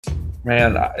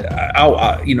Man,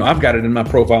 I've got it in my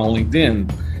profile on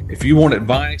LinkedIn. If you want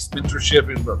advice,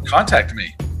 mentorship, contact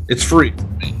me. It's free.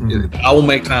 I will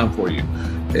make time for you.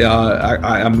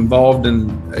 I'm involved in,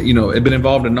 I've been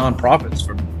involved in nonprofits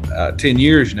for 10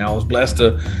 years now. I was blessed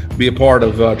to be a part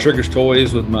of Triggers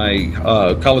Toys with my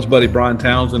college buddy, Brian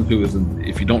Townsend, who is,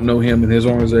 if you don't know him and his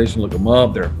organization, look him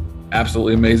up. They're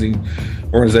absolutely amazing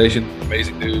organization,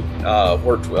 amazing dude.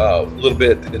 Worked a little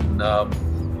bit in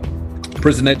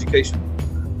prison education.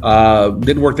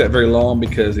 Didn't work that very long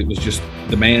because it was just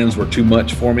demands were too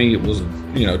much for me. It was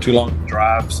too long to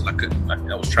drive, so I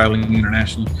was traveling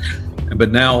internationally.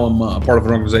 But now I'm a part of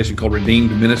an organization called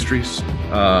Redeemed Ministries.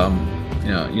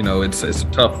 It's a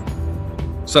tough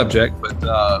subject, but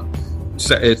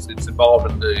it's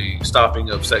involved in the stopping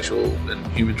of sexual and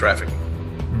human trafficking.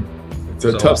 It's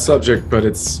a tough subject, but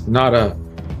it's not a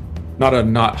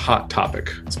not hot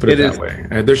topic. Let's put it that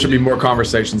way. There should be more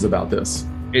conversations about this.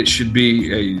 It should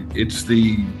be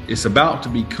it's about to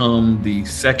become the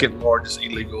second largest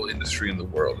illegal industry in the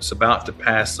world. It's about to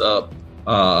pass up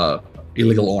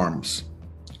illegal arms.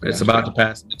 It's about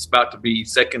to be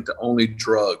second to only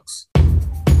drugs.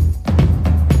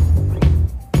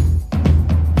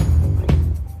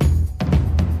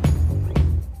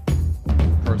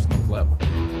 Personal level,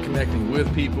 connecting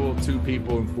with people, to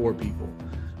people, and for people.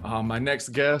 My next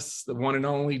guest, the one and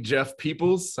only Jeff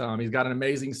Peeples. He's got an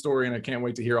amazing story, and I can't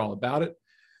wait to hear all about it.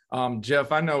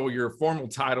 Jeff, I know your formal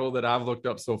title that I've looked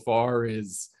up so far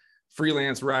is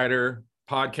freelance writer,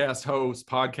 podcast host,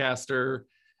 podcaster,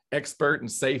 expert in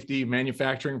safety,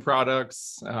 manufacturing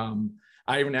products.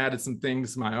 I even added some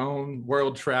things of my own: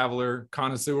 world traveler,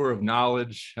 connoisseur of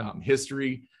knowledge,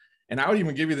 history, and I would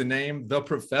even give you the name, The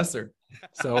Professor.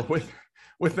 So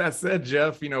with that said,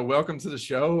 Jeff, welcome to the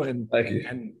show, and thank you.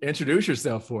 And introduce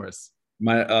yourself for us.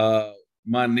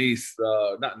 My niece,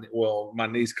 my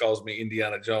niece calls me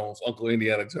Indiana Jones, Uncle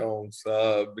Indiana Jones,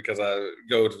 because I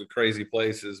go to the crazy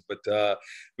places. But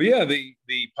yeah, the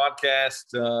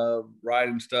podcast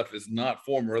writing stuff is not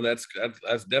former. That's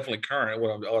definitely current.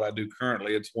 What I do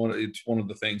currently, it's one of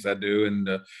the things I do, and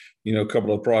a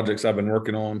couple of projects I've been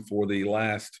working on for the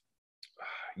last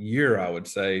year, I would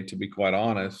say, to be quite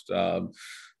honest.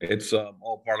 It's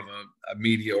all part of a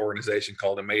media organization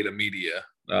called Ameda Media.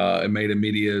 Ameda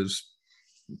Media is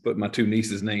put my two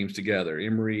nieces' names together,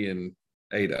 Emery and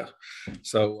Ada.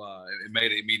 So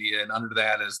Ameda Media, and under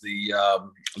that is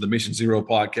the Mission Zero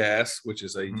podcast, which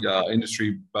is a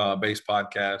industry based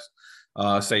podcast,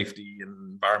 safety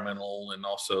and environmental, and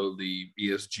also the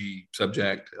ESG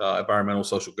subject, environmental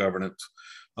social governance.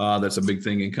 That's a big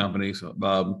thing in companies.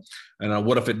 And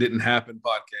What If It Didn't Happen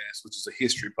podcast, which is a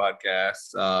history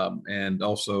podcast, and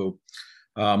also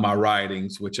my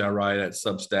writings, which I write at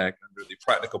Substack under the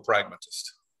Practical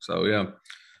Pragmatist. So yeah,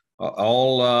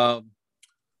 all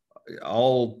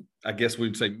I guess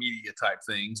we'd say media type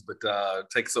things, but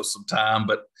it takes us some time.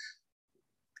 But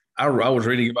I was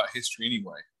reading about history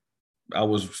anyway. I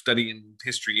was studying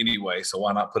history anyway, so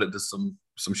why not put it to some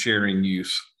sharing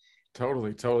use?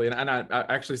 Totally. And I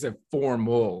actually said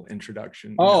formal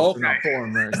introduction. Oh, okay. Not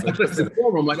formal. So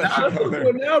formal. Like,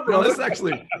 now, bro. That's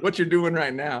actually what you're doing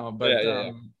right now.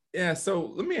 But yeah.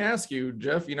 So let me ask you,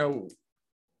 Jeff,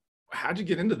 how'd you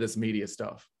get into this media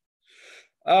stuff?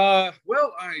 Well,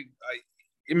 I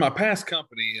in my past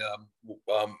company,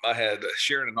 I had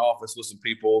shared an office with some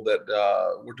people that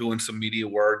were doing some media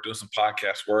work, doing some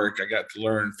podcast work. I got to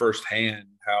learn firsthand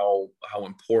how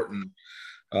important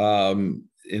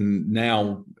in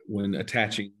now when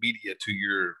attaching media to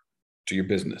your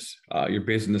business, your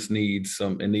business needs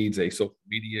a social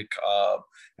media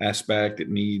aspect.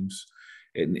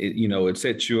 It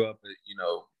sets you up,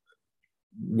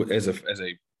 as a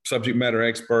subject matter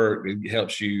expert. It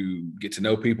helps you get to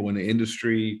know people in the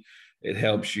industry. It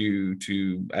helps you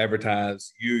to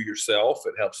advertise yourself.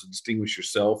 It helps to distinguish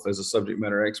yourself as a subject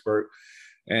matter expert.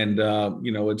 And,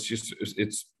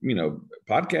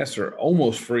 podcasts are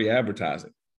almost free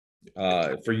advertising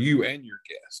for you and your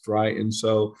guest, right? And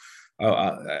so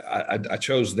I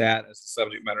chose that as a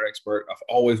subject matter expert. I've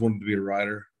always wanted to be a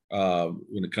writer.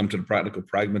 When it comes to the Practical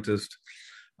Pragmatist,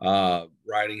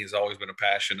 writing has always been a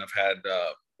passion. I've had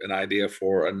an idea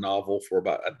for a novel for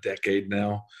about a decade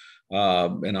now,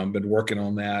 and I've been working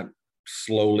on that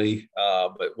slowly.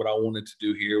 But what I wanted to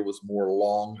do here was more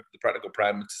long. The Practical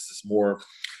Pragmatist is more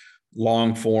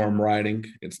long form writing.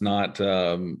 It's not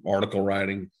article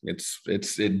writing. It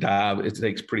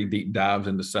takes pretty deep dives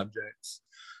into subjects.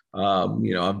 I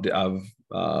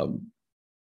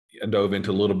dove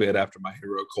into a little bit after my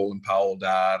hero Colin Powell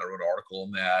died. I wrote an article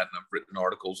on that, and I've written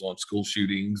articles on school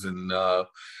shootings and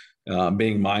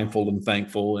being mindful and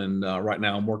thankful. And right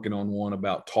now I'm working on one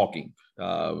about talking,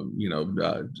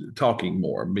 talking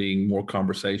more, being more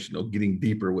conversational, getting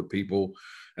deeper with people,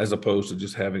 as opposed to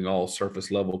just having all surface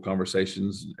level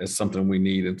conversations as something we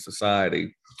need in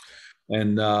society.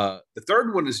 And the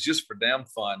third one is just for damn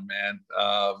fun, man.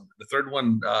 The third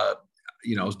one, I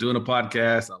was doing a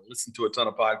podcast. I listen to a ton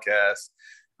of podcasts.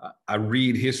 I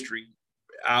read history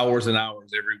hours and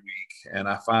hours every week. And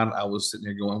I find I was sitting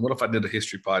there going, what if I did a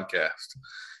history podcast?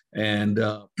 And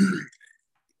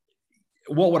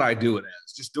what would I do it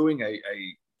as? Just doing a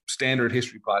standard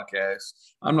history podcast.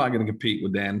 I'm not going to compete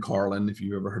with Dan Carlin. If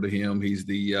you ever heard of him, he's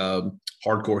the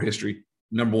hardcore history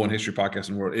 #1 history podcast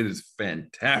in the world. It is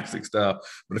fantastic stuff.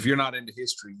 But if you're not into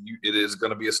history, it is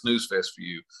going to be a snooze fest for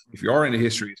you. If you are into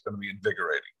history, it's going to be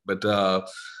invigorating.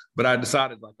 But I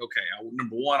decided, like, okay,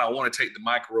 number one, I want to take the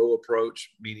Mike Rowe approach,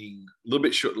 meaning a little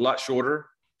bit a lot shorter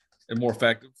and more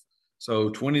effective. So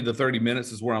 20 to 30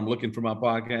 minutes is where I'm looking for my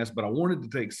podcast. But I wanted to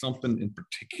take something in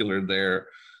particular there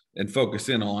and focus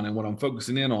in on. And what I'm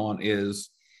focusing in on is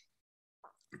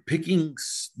picking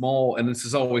small, and this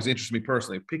has always interested me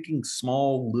personally, picking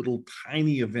small, little,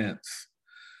 tiny events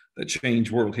that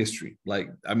change world history. Like,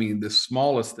 I mean, the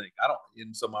smallest thing.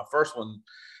 And so my first one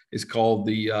is called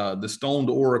the Stoned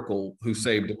Oracle Who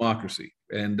Saved Democracy,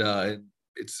 and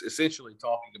it's essentially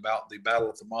talking about the Battle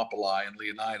of Thermopylae and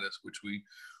Leonidas, which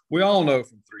we all know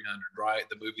from 300, right?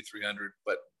 The movie 300,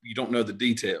 but you don't know the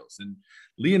details. And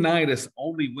Leonidas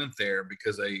only went there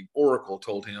because a oracle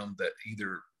told him that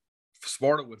either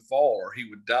Sparta would fall or he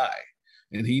would die.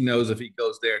 And he knows if he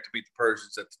goes there to beat the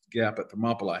Persians at the gap at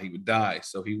Thermopylae, he would die.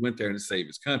 So he went there to save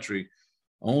his country,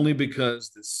 only because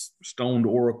this stoned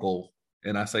oracle,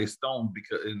 and I say stoned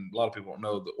because, and a lot of people don't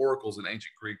know, the oracles in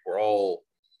ancient Greek were all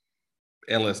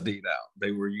LSD'd out.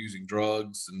 They were using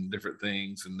drugs and different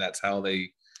things, and that's how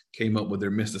they came up with their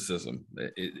mysticism.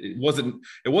 It wasn't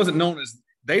known as,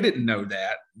 they didn't know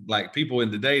that, like people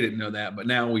in the day didn't know that, but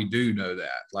now we do know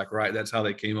that. Like, right, that's how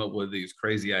they came up with these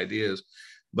crazy ideas.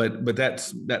 But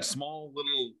that's that small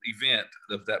little event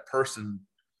of that person,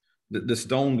 the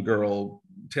stoned girl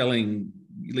telling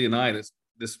Leonidas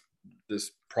this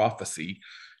prophecy,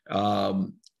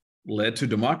 led to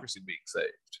democracy being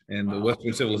saved and the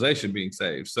Western civilization being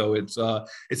saved. So it's a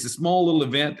small little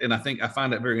event, and I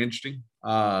find that very interesting.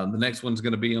 The next one's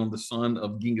going to be on the son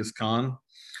of Genghis Khan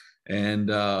and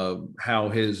how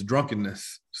his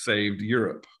drunkenness saved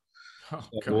Europe.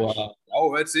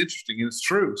 That's interesting, and it's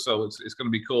true. So it's going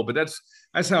to be cool. But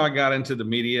that's how I got into the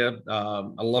media. I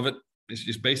love it. It's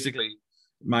just basically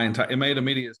Amada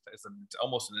Media is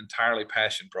almost an entirely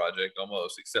passion project,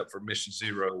 almost, except for Mission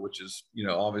Zero, which is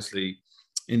obviously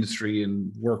industry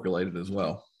and work related as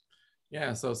well.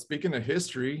 Yeah. So speaking of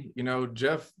history,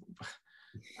 Jeff,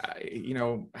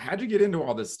 how'd you get into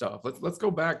all this stuff? Let's go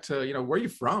back to where are you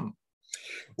from?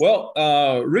 Well,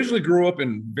 originally grew up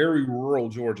in very rural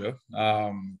Georgia.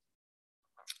 I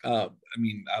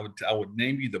would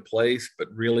name you the place, but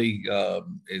really,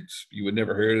 you would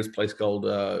never hear of this place called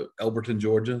Elberton,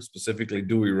 Georgia, specifically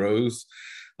Dewey Rose.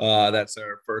 That's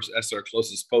our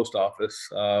closest post office.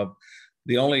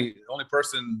 The only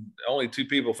two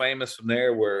people famous from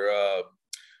there were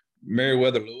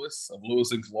Meriwether Lewis of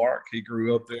Lewis and Clark. He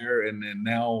grew up there, and then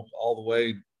now all the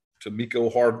way to Miko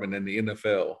Hardman in the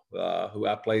NFL, who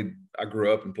I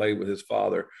grew up and played with his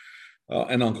father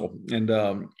and uncle. And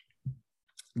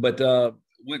went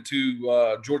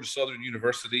to Georgia Southern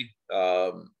University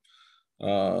for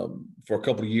a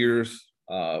couple of years.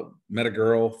 Met a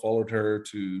girl, followed her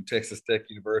to Texas Tech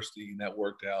University, and that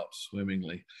worked out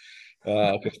swimmingly.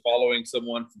 Because following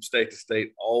someone from state to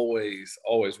state always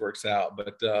works out.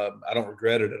 But I don't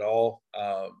regret it at all.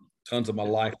 Tons of my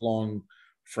lifelong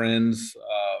friends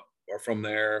are from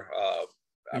there.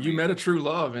 You met a true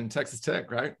love in Texas Tech,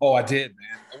 right? Oh, I did,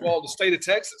 man. Well, the state of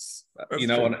Texas,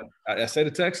 and I say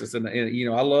to Texas, and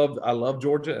I love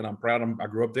Georgia, and I'm proud. I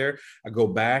grew up there. I go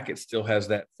back; it still has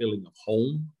that feeling of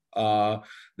home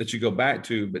that you go back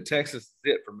to. But Texas is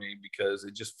it for me because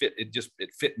it just fit. It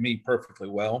fit me perfectly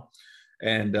well,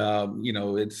 and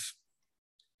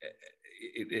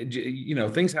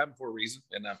things happen for a reason,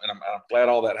 and I'm glad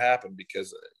all that happened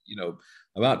because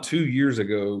about 2 years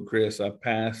ago, Chris, I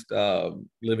passed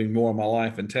living more of my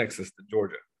life in Texas than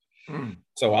Georgia.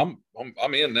 So I'm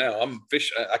in now. I'm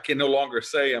fish. I can no longer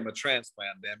say I'm a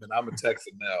transplant. Damn it, I'm a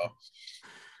Texan now.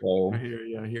 So I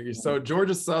hear you. So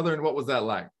Georgia Southern, what was that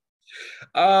like?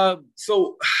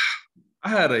 So I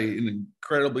had an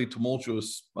incredibly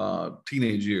tumultuous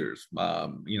teenage years. My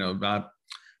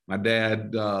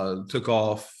dad took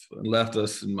off and left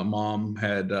us, and my mom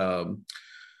had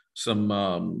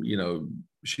some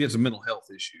she had some mental health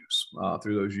issues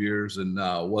through those years, and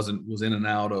was in and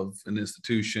out of an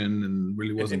institution, and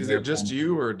really And wasn't is there it for just me.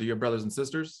 you, or do you have brothers and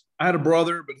sisters? I had a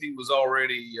brother, but he was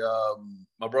already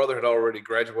my brother had already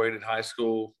graduated high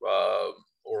school,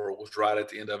 or was right at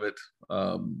the end of it,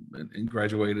 and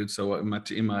graduated. So in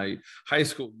my high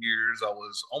school years, I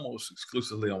was almost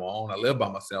exclusively on my own. I lived by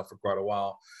myself for quite a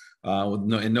while,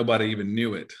 and nobody even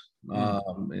knew it,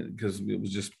 because it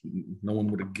was just, no one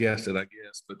would have guessed it, I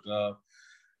guess. But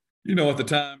at the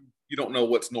time, you don't know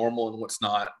what's normal and what's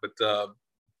not.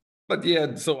 But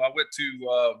yeah, so I went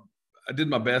to. I did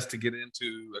my best to get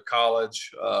into a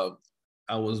college.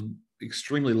 I was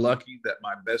extremely lucky that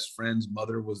my best friend's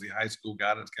mother was the high school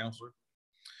guidance counselor.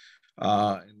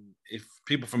 And if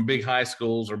people from big high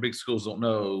schools or big schools don't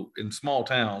know, in small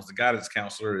towns, the guidance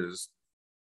counselor is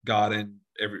God and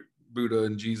every Buddha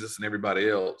and Jesus and everybody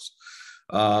else.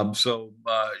 So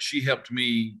she helped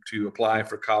me to apply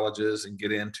for colleges and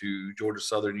get into Georgia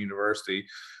Southern University,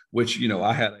 which,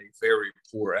 I had a very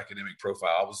poor academic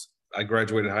profile. I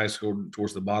graduated high school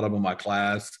towards the bottom of my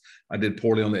class. I did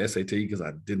poorly on the SAT because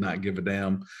I did not give a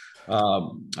damn.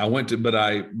 But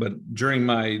between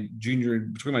my junior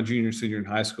and senior in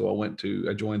high school,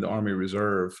 I joined the Army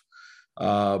Reserve,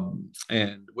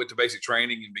 and went to basic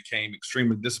training and became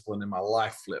extremely disciplined, and my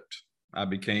life flipped. I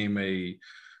became a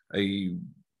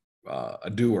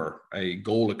doer, a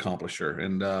goal accomplisher,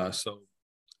 and so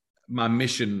my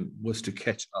mission was to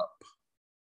catch up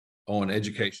on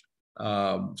education.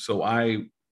 So I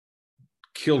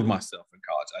killed myself in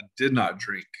college. I did not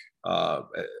drink. I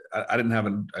didn't have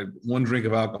one drink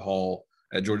of alcohol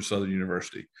at Georgia Southern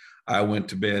University. I went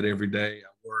to bed every day.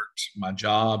 I worked my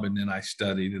job, and then I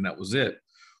studied, and that was it.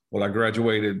 Well,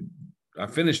 I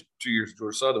finished 2 years at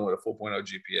Georgia Southern with a 4.0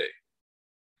 GPA.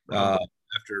 Wow.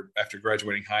 After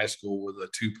graduating high school with a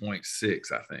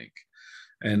 2.6, I think.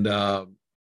 And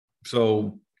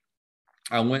so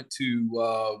I went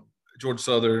to Georgia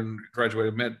Southern,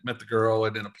 graduated, met the girl,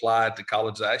 and then applied to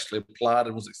college. I actually applied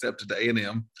and was accepted to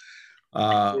A&M.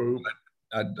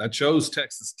 I chose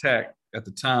Texas Tech at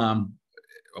the time.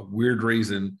 A weird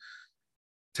reason.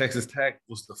 Texas Tech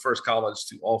was the first college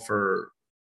to offer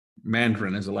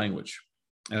Mandarin as a language,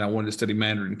 and I wanted to study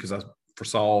Mandarin because I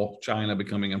foresaw China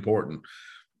becoming important.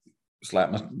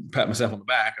 Pat myself on the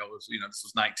back. This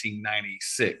was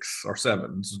 1996 or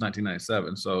 7. This was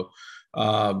 1997. So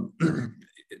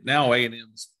now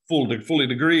A&M's fully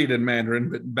degreed in Mandarin,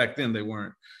 but back then they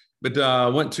weren't. But I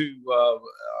went to,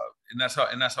 and that's how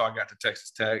I got to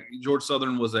Texas Tech. Georgia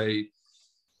Southern was to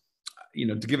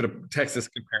give it a Texas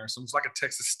comparison, it's like a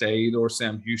Texas State or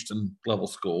Sam Houston level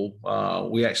school.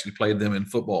 We actually played them in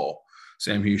football,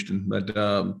 Sam Houston. But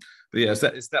yeah,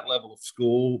 it's that level of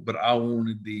school. But I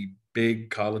wanted the big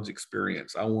college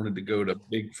experience. I wanted to go to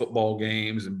big football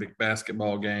games and big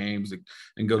basketball games,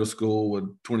 and go to school with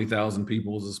 20,000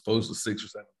 people as opposed to 6,000 or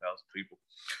 7,000 people.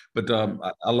 But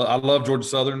I love Georgia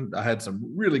Southern. I had some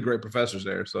really great professors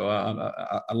there, so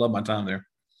I love my time there.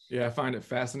 Yeah, I find it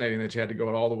fascinating that you had to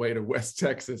go all the way to West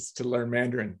Texas to learn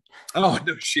Mandarin. Oh,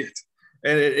 no shit.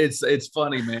 And it's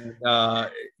funny, man.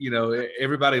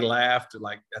 Everybody laughed.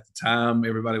 Like at the time,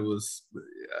 everybody was,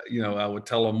 I would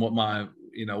tell them what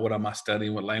am I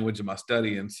studying, what language am I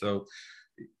studying. So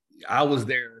I was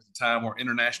there at the time where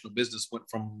international business went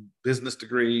from business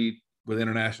degree with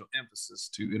international emphasis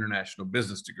to international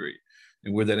business degree.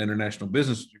 And with that international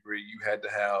business degree, you had to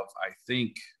have, I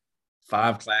think,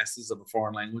 5 classes of a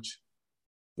foreign language,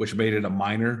 which made it a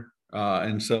minor.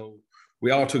 And so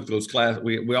we all took those classes.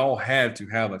 We all had to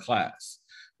have a class,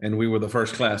 and we were the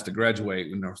first class to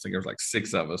graduate. And I think there was like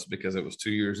 6 of us because it was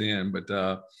 2 years in. But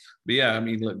yeah, I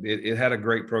mean, look, it had a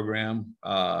great program.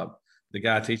 The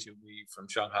guy teaching me from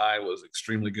Shanghai was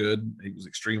extremely good. He was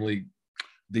extremely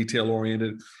detail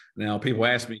oriented. Now people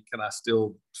ask me, can I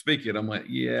still speak it? I'm like,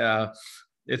 yeah,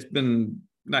 it's been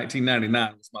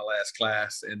 1999 was my last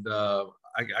class, and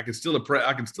I can still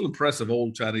impress an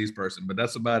old Chinese person, but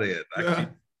that's about it.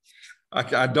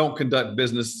 I don't conduct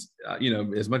business,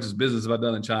 as much as business as I've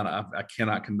done in China. I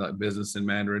cannot conduct business in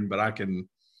Mandarin, but I can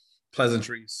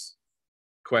pleasantries,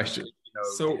 question.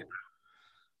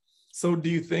 So do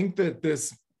you think that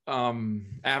this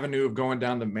avenue of going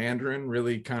down to Mandarin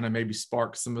really kind of maybe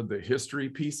sparked some of the history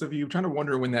piece of you? I'm trying to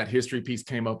wonder when that history piece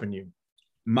came up in you.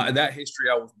 That history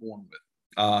I was born with.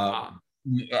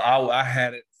 I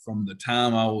had it from the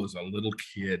time I was a little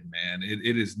kid, man.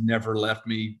 It has never left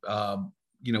me.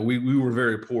 We were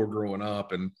very poor growing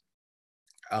up, and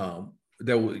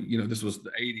this was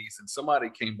the 80s, and somebody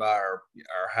came by our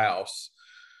house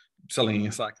selling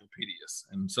encyclopedias,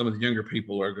 and some of the younger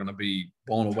people are going to be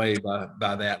blown away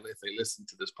by that if they listen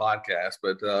to this podcast.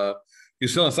 But he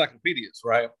was selling encyclopedias,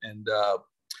 right? And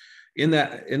in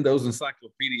those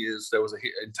encyclopedias, there was an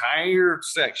entire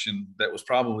section that was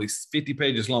probably 50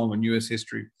 pages long on U.S.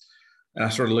 history. And I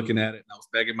started looking at it, and I was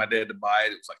begging my dad to buy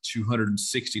it. It was like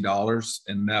 $260,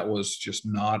 and that was just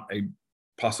not a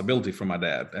possibility for my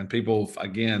dad. And people,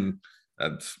 again,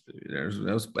 that's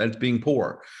being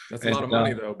poor. That's a lot of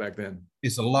money though back then.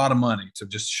 It's a lot of money to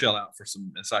just shell out for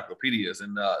some encyclopedias.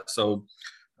 And so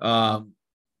the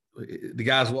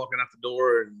guy's walking out the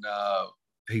door, and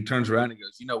he turns around and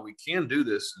he goes, we can do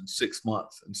this in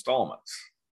 6-month installments,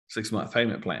 6-month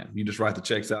payment plan. You just write the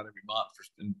checks out every month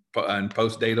and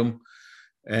post date them,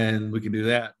 and we can do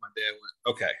that. My dad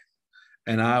went, okay.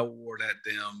 And I wore that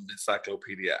damn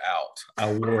encyclopedia out.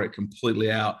 I wore it completely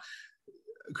out.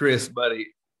 Chris, buddy,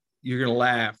 you're going to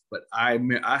laugh, but I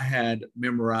had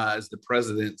memorized the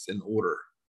presidents in order.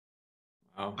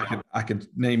 Oh. I could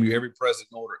name you every president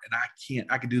in order, and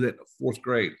I could do that in the 4th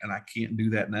grade, and I can't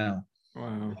do that now.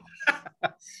 Wow.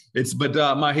 But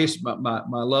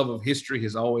my love of history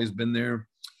has always been there.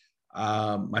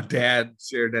 My dad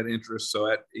shared that interest, so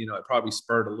it probably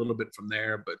spurred a little bit from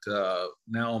there. But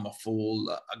now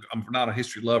I'm not a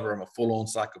history lover. I'm a full-on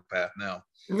psychopath now.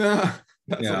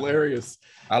 That's hilarious.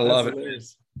 I love it.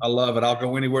 I love it. I'll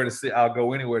go anywhere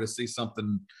to see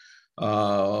something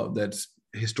that's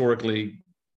historically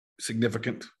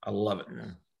significant. I love it.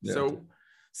 Yeah.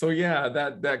 So yeah,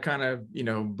 that kind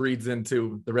of breeds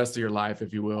into the rest of your life,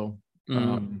 if you will.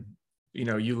 Mm-hmm.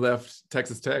 You left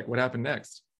Texas Tech. What happened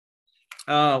next?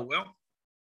 Well,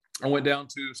 I went down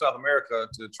to South America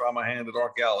to try my hand at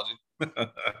archaeology.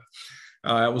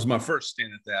 That was my first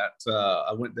stint at that.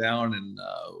 I went down and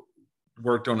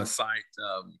worked on a site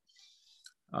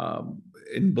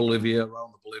in Bolivia,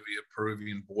 around the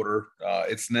Bolivia-Peruvian border.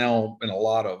 It's now in a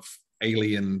lot of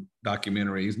alien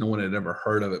documentaries. No one had ever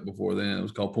heard of it before then. It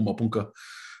was called Puma Punka.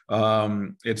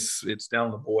 It's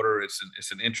down the border. It's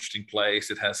an interesting place.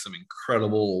 It has some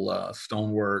incredible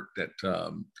stonework that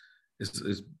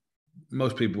is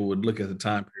most people would look at the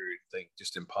time period and think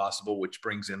just impossible, which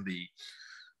brings in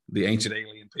the ancient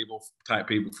alien type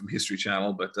people from History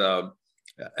Channel. But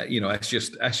that's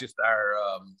just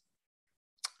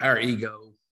our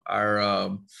ego,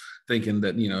 our thinking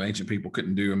that ancient people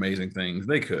couldn't do amazing things.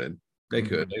 They could. They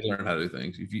learned how to do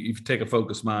things. If you take a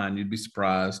focused mind, you'd be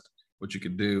surprised what you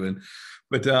could do.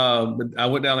 But I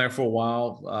went down there for a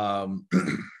while. How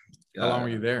long were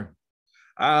you there?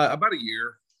 About a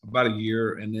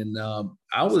year. And then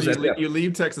I was you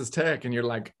leave Texas Tech and you're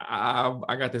like,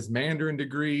 I got this Mandarin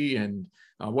degree. And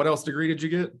what else degree did you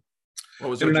get? What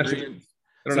was your degree?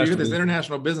 So you get this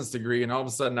international business degree, and all of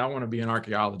a sudden I want to be an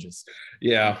archaeologist.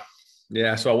 Yeah.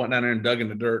 So I went down there and dug in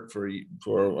the dirt for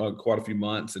quite a few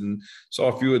months and saw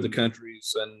a few of the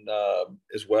countries, and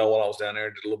as well while I was down there,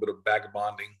 did a little bit of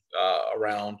vagabonding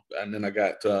around. And then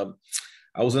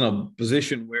I was in a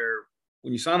position where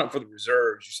when you sign up for the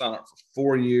reserves, you sign up for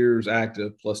 4 years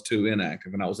active plus 2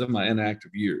 inactive. And I was in my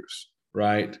inactive years,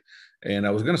 right? And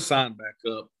I was going to sign back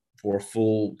up for a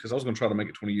full, because I was going to try to make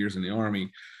it 20 years in the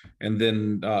Army. And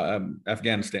then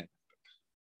Afghanistan happened.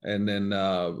 And then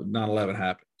 9/11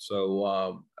 happened.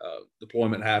 So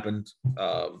deployment happened.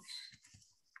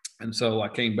 And so I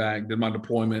came back, did my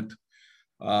deployment,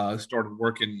 started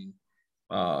working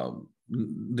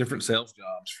different sales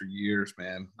jobs for years,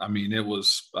 man. I mean, it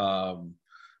was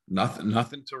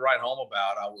nothing to write home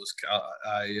about.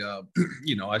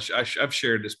 I've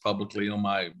shared this publicly on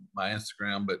my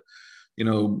Instagram, but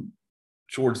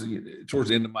towards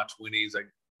the end of my 20s,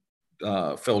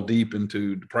 I fell deep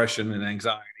into depression and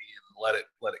anxiety and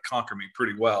let it conquer me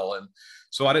pretty well. And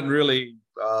so I didn't really.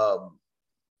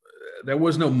 There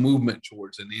was no movement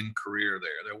towards an end career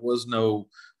there. There was no,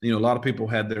 a lot of people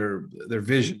had their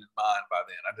vision in mind by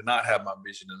then. I did not have my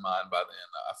vision in mind by then.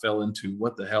 I fell into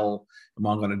what the hell am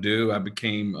I going to do? I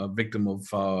became a victim of,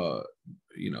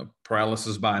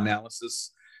 paralysis by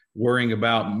analysis, worrying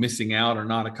about missing out or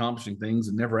not accomplishing things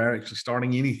and never actually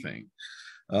starting anything.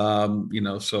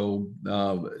 So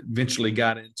eventually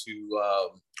got into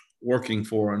working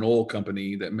for an oil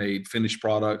company that made finished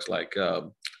products like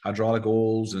hydraulic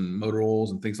oils and motor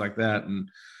oils and things like that, and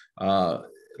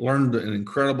learned an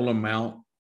incredible amount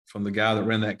from the guy that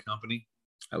ran that company.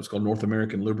 That was called North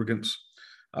American Lubricants.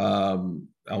 I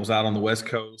was out on the West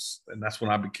Coast, and that's when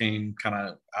I became kind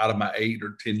of out of my 8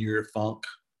 or 10 year funk,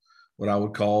 what I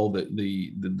would call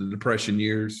the depression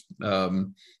years,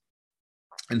 and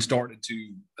started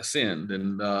to ascend.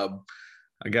 And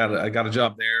I got a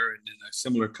job there, and then a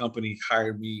similar company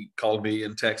called me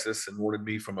in Texas and wanted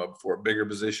me for a bigger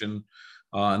position.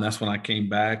 And that's when I came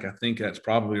back. I think that's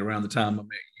probably around the time I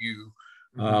met you.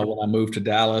 When I moved to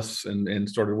Dallas and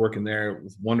started working there. It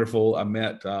was wonderful. I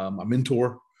met a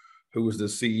mentor who was the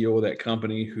CEO of that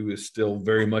company, who is still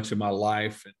very much in my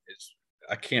life. And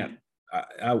I can't,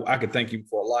 I could thank him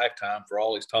for a lifetime for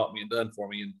all he's taught me and done for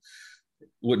me, and it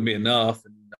wouldn't be enough.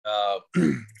 And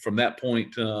from that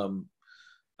point,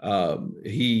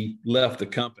 he left the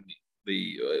company.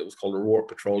 It was called Aurora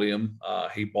Petroleum.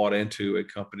 He bought into a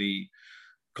company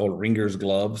called Ringer's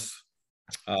Gloves,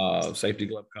 safety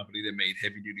glove company that made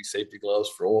heavy duty safety gloves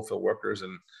for oil field workers.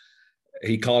 And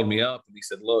he called me up and he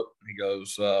said, look, he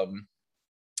goes,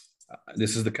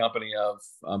 this is the company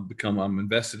I'm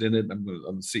invested in it. I'm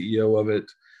the CEO of it.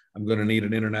 I'm going to need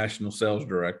an international sales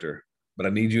director, but I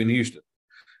need you in Houston.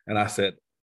 And I said,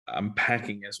 I'm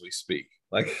packing as we speak.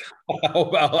 Like,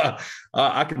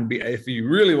 I can be, if you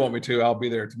really want me to, I'll be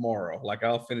there tomorrow. Like,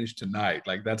 I'll finish tonight.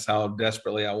 Like, that's how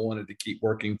desperately I wanted to keep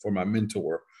working for my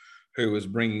mentor, who was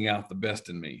bringing out the best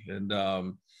in me. And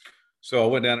so I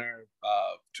went down there.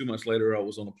 2 months later, I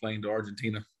was on a plane to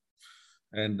Argentina.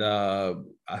 And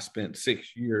I spent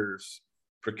 6 years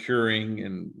procuring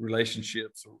and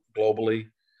relationships globally.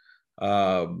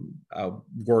 I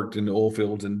worked in the oil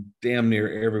fields and damn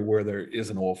near everywhere there is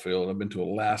an oil field. I've been to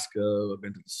Alaska. I've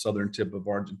been to the southern tip of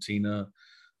Argentina.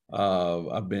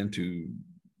 I've been to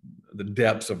the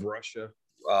depths of Russia.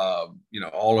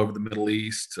 All over the Middle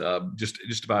East,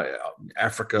 just about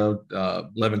Africa,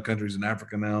 11 countries in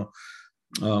Africa now.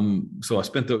 So I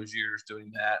spent those years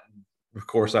doing that. And of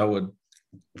course, I would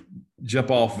jump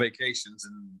off vacations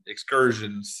and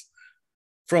excursions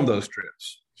from those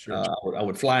trips. Sure. I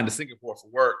would fly into Singapore for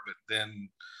work, but then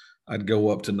I'd go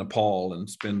up to Nepal and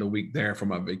spend a week there for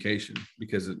my vacation,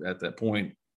 because at that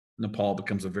point, Nepal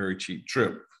becomes a very cheap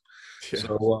trip. Yeah.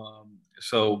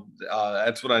 So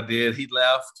that's what I did. He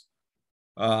left.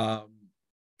 A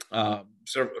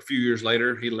few years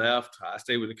later, he left. I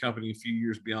stayed with the company a few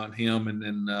years beyond him. And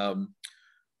then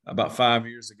about 5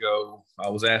 years ago, I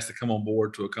was asked to come on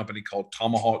board to a company called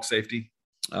Tomahawk Safety.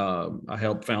 I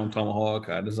helped found Tomahawk.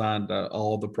 I designed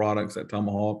all the products at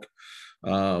Tomahawk.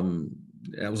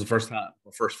 That was the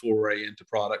my first foray into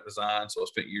product design. So I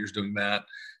spent years doing that,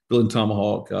 building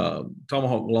Tomahawk.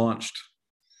 Tomahawk launched.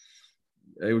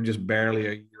 They were just barely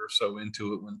a year or so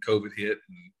into it when COVID hit.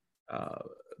 And,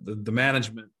 the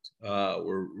management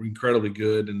were incredibly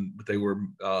good, but they were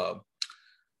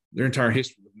their entire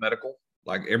history was medical.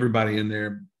 Like, everybody in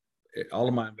there, all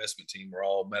of my investment team were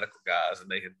all medical guys, and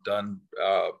they had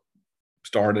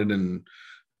started and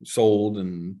sold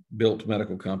and built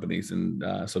medical companies. And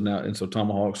so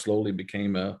Tomahawk slowly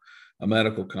became a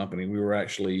medical company. We were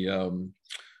actually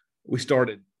we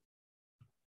started.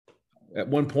 At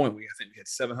one point, I think we had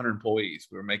 700 employees.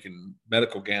 We were making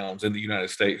medical gowns in the United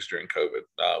States during COVID.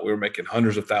 We were making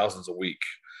hundreds of thousands a week.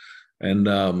 And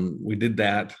we did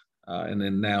that. And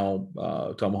then now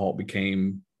Tomahawk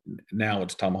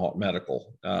it's Tomahawk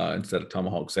Medical instead of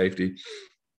Tomahawk Safety.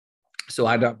 So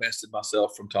I divested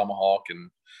myself from Tomahawk, and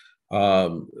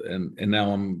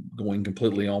now I'm going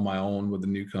completely on my own with the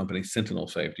new company, Sentinel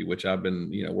Safety, which I've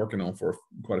been working on for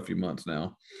quite a few months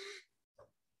now.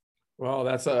 Well,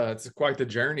 it's quite the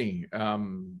journey. I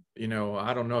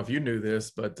don't know if you knew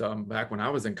this, but back when I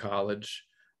was in college,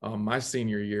 my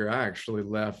senior year, I actually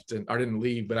left, and I didn't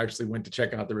leave, but actually went to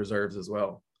check out the reserves as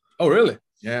well. Oh, really?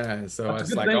 Yeah. So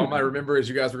it's like, all I remember is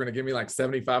you guys were going to give me like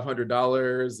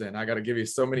 $7,500, and I got to give you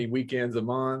so many weekends a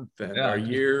month and a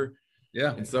year.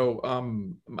 Yeah. And so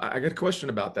I got a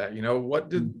question about that. What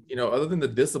did, other than the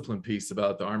discipline piece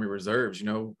about the Army Reserves,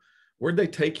 where'd they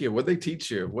take you? What'd they teach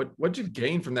you? What'd you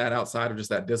gain from that outside of just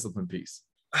that discipline piece?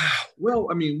 Well,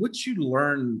 I mean, what you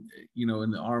learn,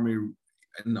 in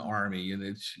the Army, and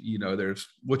it's, there's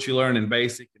what you learn in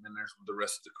basic, and then there's the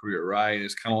rest of the career, right?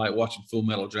 It's kind of like watching Full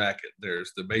Metal Jacket.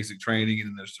 There's the basic training, and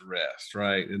then there's the rest,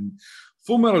 right? And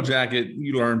Full Metal Jacket,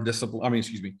 you learn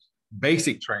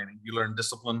basic training, you learn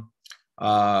discipline.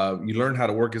 You learn how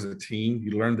to work as a team.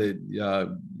 You learn that,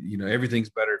 everything's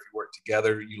better if you work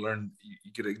together. You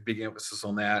get a big emphasis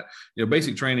on that.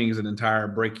 Basic training is an entire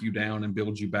break you down and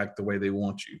build you back the way they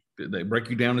want you. They break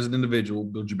you down as an individual,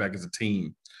 build you back as a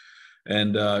team.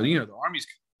 And, the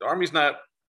Army's not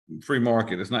free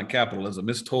market. It's not capitalism.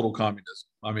 It's total communism.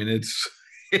 I mean,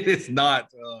 it's not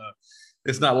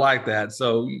like that.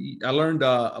 So I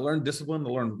learned discipline. I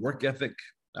learned work ethic.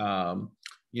 I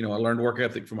learned work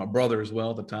ethic from my brother as well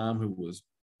at the time, who was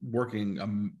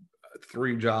working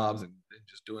 3 jobs and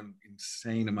just doing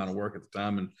insane amount of work at the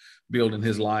time and building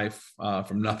his life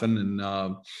from nothing. And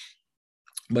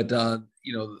but the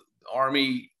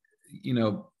Army,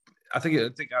 I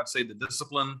think I'd say the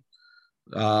discipline,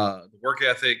 the work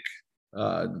ethic,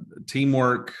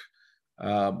 teamwork,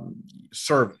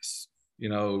 service. You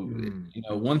know,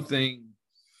 one thing,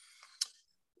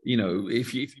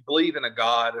 if you believe in a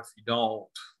God, if you don't,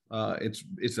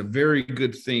 it's a very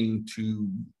good thing to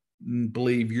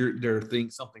believe there are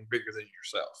something bigger than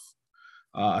yourself.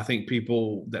 I think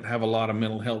people that have a lot of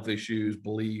mental health issues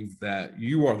believe that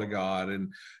you are the God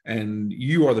and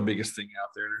you are the biggest thing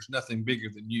out there. There's nothing bigger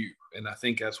than you. And I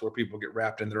think that's where people get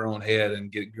wrapped in their own head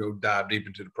and go dive deep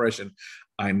into depression.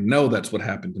 I know that's what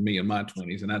happened to me in my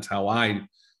 20s, and that's how I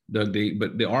dug deep.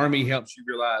 But the Army helps you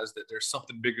realize that there's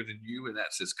something bigger than you, and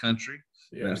that's this country.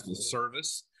 Yeah. That's the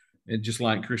service. And just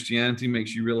like Christianity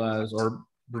makes you realize, or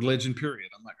religion,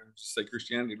 period. I'm not going to just say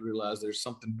Christianity, to realize there's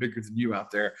something bigger than you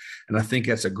out there. And I think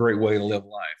that's a great way to live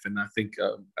life. And I think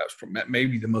that's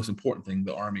maybe the most important thing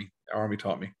our Army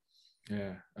taught me.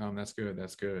 Yeah, that's good.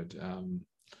 That's good.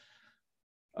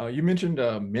 You mentioned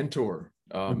a mentor.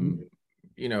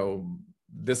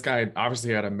 This guy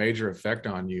obviously had a major effect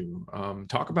on you.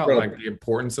 Talk about like the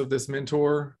importance of this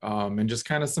mentor, and just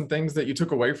kind of some things that you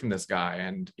took away from this guy.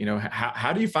 And,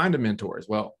 how do you find a mentor as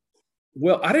well?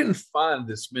 Well, I didn't find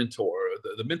this mentor.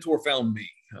 The mentor found me.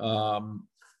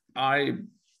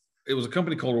 It was a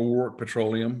company called O'Rourke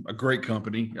Petroleum, a great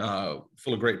company,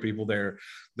 full of great people there.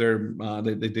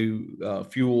 They do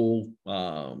fuel,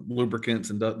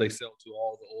 lubricants, and they sell to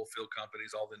all the oil field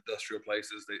companies, all the industrial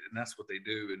places, and that's what they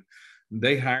do. And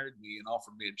they hired me and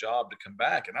offered me a job to come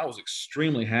back, and I was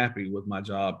extremely happy with my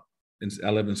job. I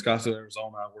live in Scottsdale,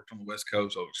 Arizona. I worked on the West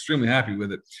Coast, so I was extremely happy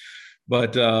with it.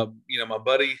 But my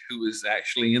buddy who was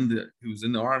actually in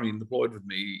the Army and deployed with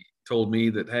me told me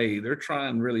that, hey, they're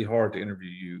trying really hard to interview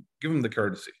you. Give them the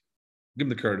courtesy.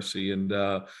 And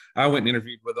I went and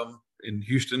interviewed with them in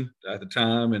Houston at the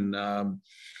time, and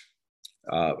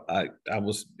it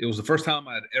was the first time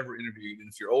I'd ever interviewed. And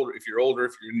if you're older, if you're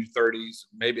in your 30s,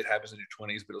 maybe it happens in your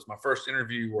 20s, but it was my first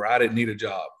interview where I didn't need a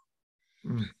job.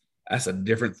 That's a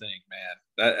different thing, man.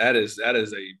 That is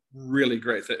a really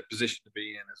great position to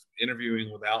be in, is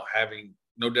interviewing without having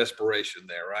no desperation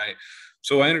there, right?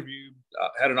 So I interviewed,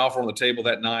 had an offer on the table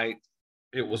that night.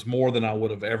 It was more than I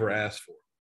would have ever asked for.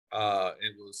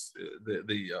 It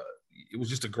was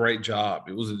just a great job.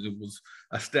 It was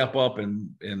a step up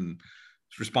in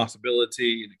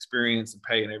responsibility and experience and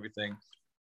pay and everything.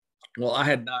 Well, I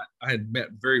had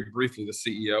met very briefly the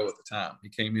CEO at the time. He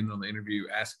came in on the interview,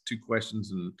 asked 2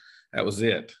 questions, and that was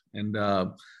it. And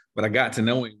but I got to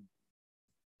know him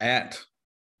at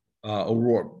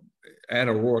O'Rourke. At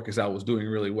O'Rourke, as I was doing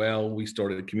really well, we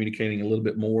started communicating a little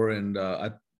bit more, and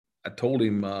I told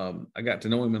him I got to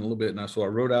know him in a little bit, and so I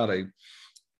wrote out a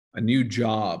new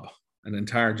job, an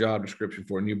entire job description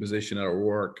for a new position at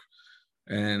O'Rourke.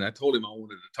 And I told him I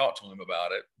wanted to talk to him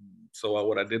about it. So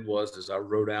what I did was I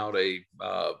wrote out a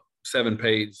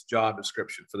 7-page job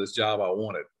description for this job I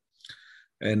wanted,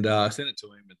 and I sent it to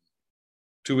him. And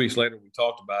 2 weeks later, we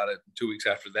talked about it. 2 weeks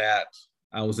after that,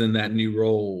 I was in that new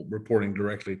role, reporting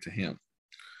directly to him.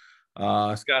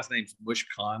 This guy's name's Mush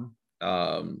Khan,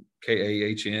 Kahn.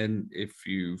 If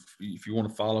you want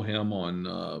to follow him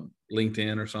on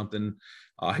LinkedIn or something,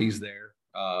 he's there.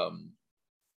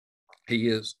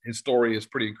 His story is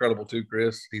pretty incredible too,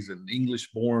 Chris. He's an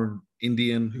English-born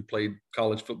Indian who played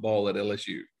college football at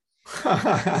LSU.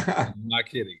 I'm not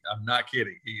kidding.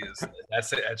 He is.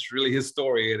 That's really his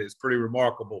story. It is pretty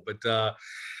remarkable. But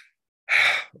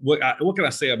what can I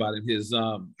say about him?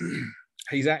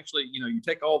 He's actually, you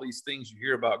take all these things you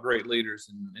hear about great leaders,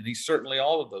 and he's certainly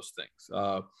all of those things.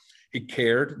 He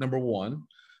cared, number one.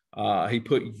 He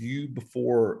put you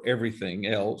before everything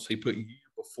else. He put you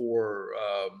before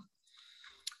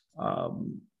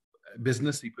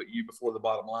business. He put you before the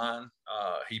bottom line.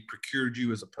 He procured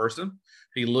you as a person.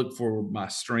 He looked for my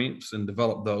strengths and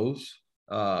developed those.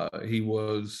 He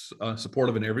was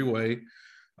supportive in every way.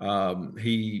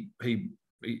 He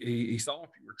saw if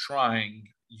you were trying,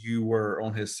 you were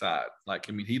on his side.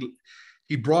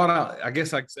 He brought out, I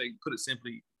guess I could say, put it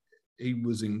simply, he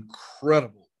was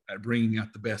incredible at bringing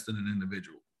out the best in an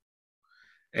individual.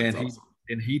 And awesome.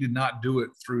 He did not do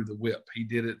it through the whip. He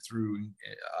did it through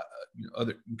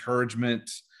other encouragement.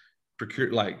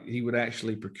 He would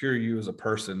actually procure you as a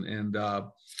person. And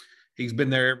he's been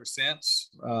there ever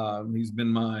since. He's been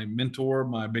my mentor,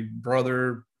 my big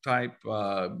brother type.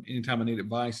 Anytime I need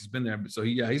advice, he's been there. So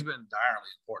he's been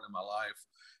entirely important in my life,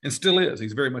 and still is.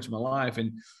 He's very much in my life,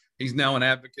 and he's now an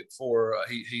advocate for.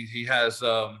 He has.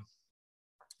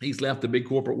 He's left the big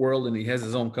corporate world, and he has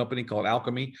his own company called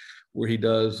Alchemy, where he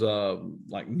does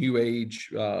like new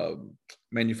age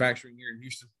manufacturing here in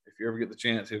Houston. If you ever get the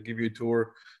chance, he'll give you a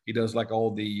tour. He does like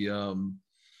all the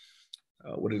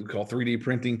what is it called, 3D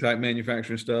printing type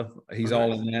manufacturing stuff. He's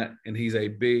all in that, and he's a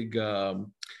big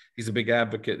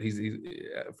advocate. He's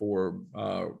for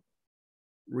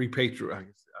repatriation. I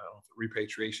don't know if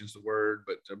repatriation is the word,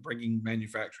 but bringing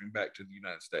manufacturing back to the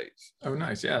United States. Oh,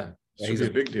 nice. Yeah. Should be a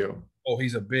big deal. Oh,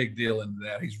 he's a big deal into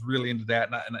that. He's really into that.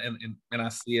 And I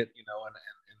see it, you know, and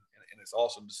it's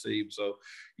awesome to see. So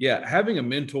yeah, having a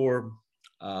mentor,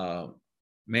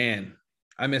 man,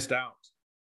 I missed out.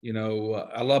 You know,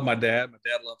 I love my dad. My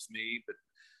dad loves me, but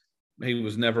he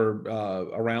was never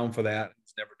around for that. He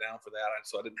was never down for that.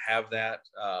 So I didn't have that.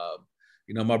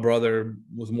 You know, my brother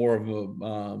was more of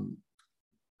a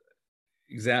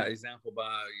example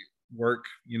by work.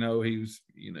 You know, he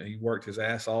worked his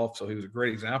ass off. So he was a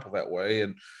great example that way.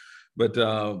 But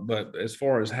as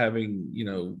far as having, you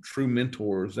know, true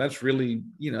mentors, that's really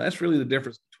the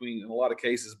difference between, in a lot of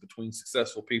cases, between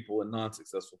successful people and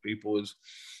non-successful people is,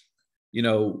 you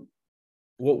know,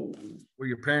 what were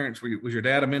your parents? Was your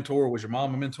dad a mentor? Was your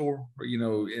mom a mentor? Or, you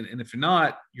know, and if you're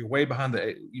not, you're way behind,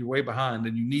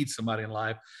 and you need somebody in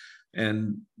life.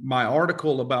 And my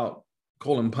article about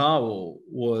Colin Powell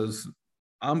was,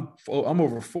 I'm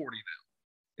over 40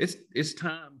 now. It's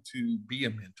time to be a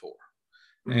mentor.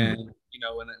 And, you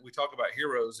know, and we talk about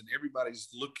heroes, and everybody's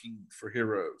looking for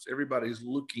heroes. Everybody's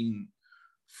looking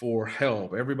for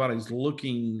help. Everybody's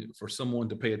looking for someone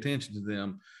to pay attention to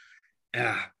them.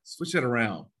 Switch that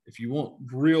around. If you want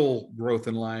real growth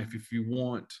in life, if you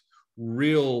want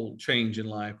real change in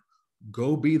life,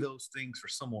 go be those things for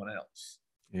someone else.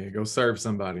 Yeah, go serve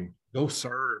somebody. Go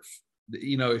serve.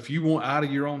 You know, if you want out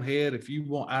of your own head, if you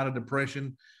want out of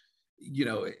depression, you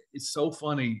know, it's so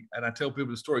funny. And I tell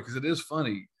people the story because it is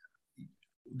funny.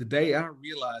 The day I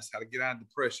realized how to get out of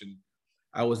depression,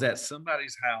 I was at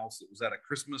somebody's house. It was at a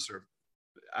Christmas, or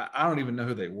I don't even know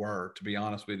who they were, to be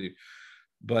honest with you.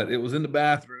 But it was in the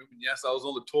bathroom, and yes, I was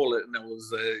on the toilet, and it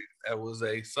was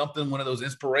something, one of those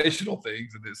inspirational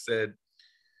things, and it said,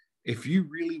 if you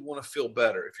really want to feel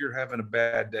better, if you're having a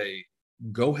bad day,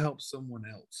 go help someone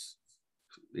else.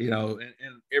 You know,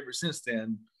 and ever since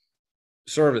then,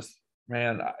 service,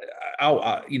 man,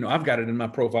 I you know, I've got it in my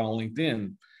profile on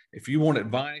LinkedIn. If you want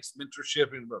advice,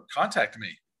 mentorship, contact me.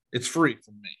 It's free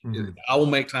from me. I will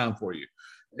make time for you.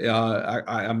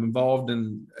 I'm involved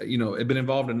in, you know, I've been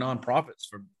involved in nonprofits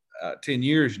for 10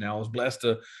 years now. I was blessed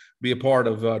to be a part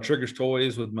of Trigger's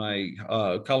Toys with my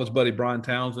college buddy, Brian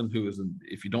Townsend, who is,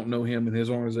 if you don't know him and his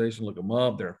organization, look him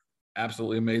up. They're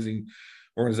absolutely amazing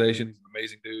organization. He's an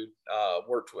amazing dude.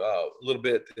 Worked a little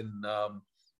bit in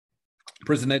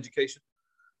prison education.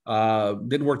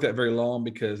 Didn't work that very long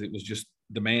because it was just,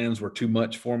 demands were too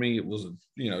much for me. It was,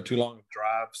 you know, too long of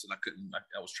drives, and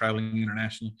I was traveling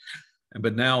internationally.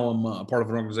 But now I'm a part of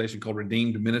an organization called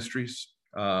Redeemed Ministries.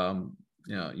 You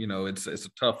know, it's a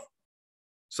tough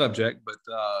subject, but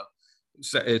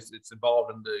it's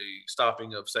involved in the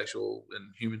stopping of sexual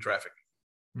and human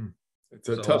trafficking. It's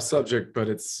a tough subject, but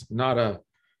it's not a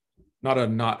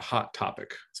not hot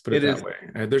topic. Let's put it that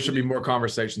way. There should be more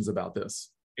conversations about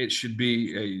this. It should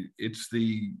be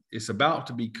it's about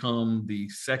to become the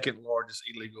second largest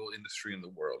illegal industry in the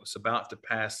world. It's about to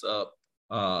pass up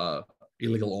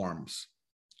illegal arms.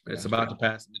 It's about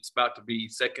to be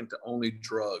second to only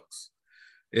drugs.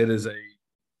 It is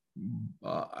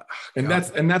and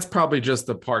that's probably just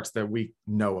the parts that we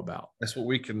know about. That's what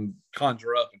we can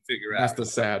conjure up and figure out. That's the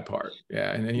sad part.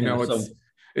 Yeah. And you know,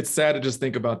 it's sad to just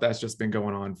think about that's just been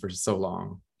going on for so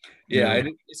long. Yeah. And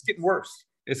it's getting worse.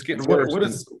 It's getting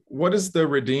worse. What is the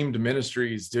Redeemed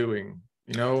Ministries doing?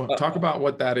 You know, talk about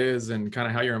what that is and kind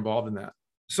of how you're involved in that.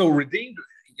 So Redeemed,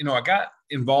 you know, I got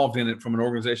involved in it from an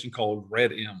organization called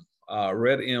Red M.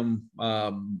 Red M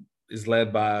is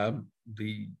led by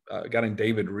the guy named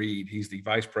David Reed. He's the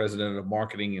vice president of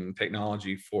marketing and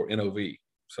technology for NOV.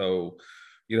 So,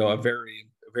 you know, a very,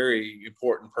 very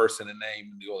important person and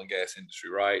name in the oil and gas industry,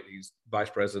 right? He's vice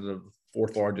president of the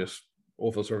fourth largest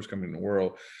oilfield service company in the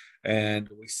world. And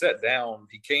we sat down.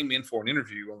 He came in for an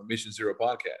interview on the Mission Zero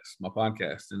podcast, my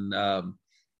podcast. And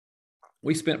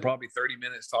we spent probably 30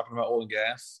 minutes talking about oil and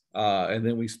gas. And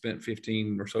then we spent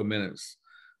 15 or so minutes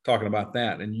talking about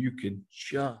that. And you could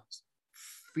just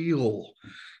feel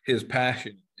his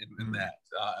passion in that.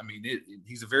 I mean,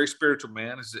 he's a very spiritual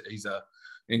man. He's a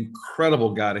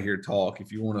incredible guy to hear talk.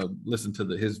 If you want to listen to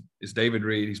his David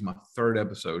Reed, he's my third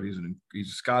episode. He's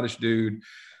a Scottish dude,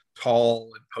 tall,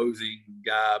 imposing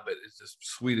guy, but it's the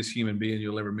sweetest human being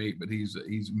you'll ever meet. But he's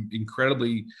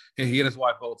incredibly, he and his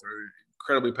wife both are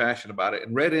incredibly passionate about it.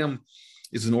 And Red M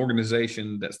is an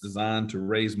organization that's designed to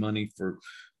raise money for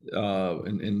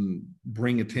and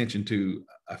bring attention to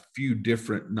a few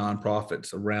different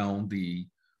nonprofits around the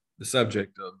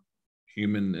subject of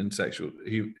human and sexual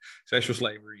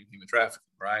slavery and human trafficking,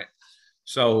 right?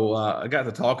 So I got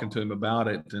to talking to him about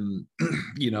it, and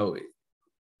you know,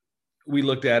 we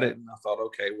looked at it, and I thought,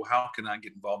 okay, well, how can I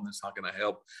get involved in this? How can I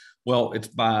help? Well, it's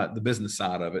by the business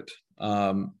side of it.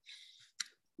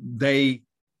 They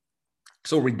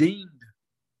so Redeemed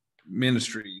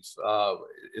Ministries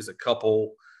is a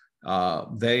couple.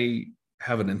 They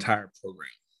have an entire program.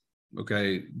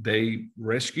 Okay, they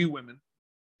rescue women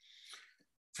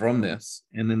from this,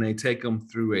 and then they take them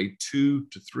through a 2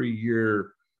 to 3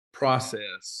 year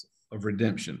process of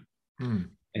redemption. And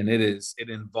it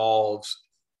involves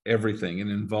everything. It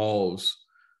involves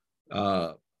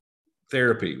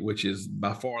therapy, which is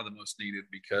by far the most needed,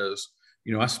 because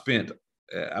you know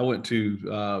I went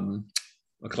to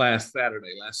a class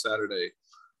last Saturday,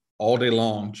 all day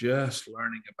long, just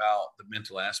learning about the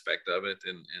mental aspect of it,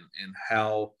 and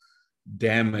how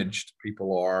damaged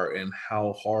people are and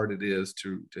how hard it is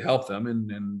to help them.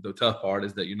 And the tough part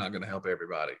is that you're not going to help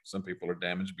everybody. Some people are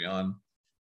damaged beyond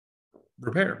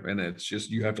repair, and it's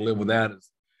just, you have to live with that as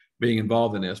being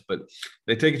involved in this. But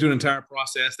they take you through an entire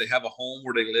process. They have a home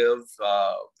where they live.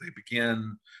 They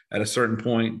begin at a certain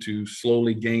point to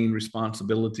slowly gain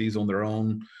responsibilities on their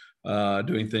own,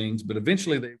 doing things, but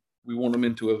eventually we want them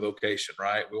into a vocation,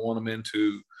 right? We want them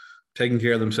into taking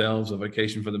care of themselves, a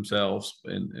vacation for themselves,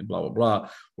 and blah, blah, blah.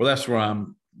 Well, that's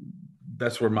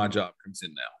where my job comes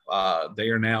in now. They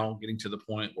are now getting to the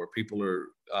point where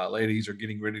ladies are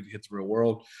getting ready to hit the real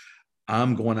world.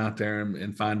 I'm going out there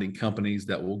and finding companies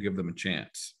that will give them a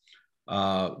chance.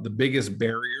 The biggest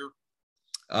barrier,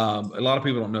 a lot of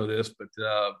people don't know this, but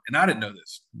and I didn't know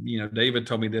this. You know, David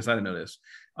told me this. I didn't know this.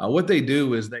 What they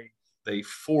do is they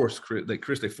force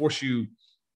you.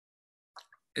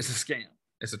 It's a scam.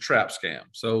 It's a trap scam.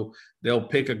 So they'll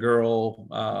pick a girl.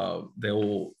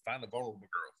 They'll find a vulnerable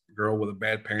girl with a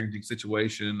bad parenting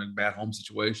situation, a bad home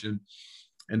situation,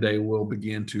 and they will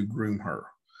begin to groom her,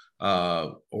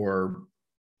 or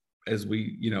as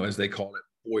they call it,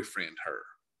 boyfriend her.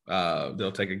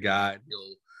 They'll take a guy.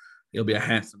 He'll be a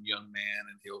handsome young man,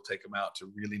 and he'll take them out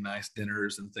to really nice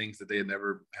dinners and things that they had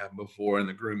never had before, and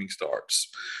the grooming starts.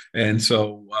 And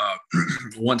so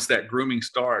once that grooming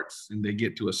starts and they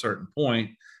get to a certain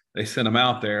point, they send them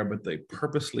out there, but they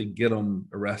purposely get them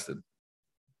arrested.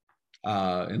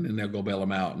 And then they'll go bail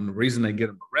them out. And the reason they get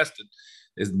them arrested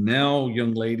is, now,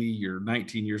 young lady, you're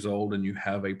 19 years old and you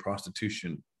have a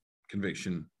prostitution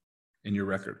conviction in your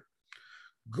record.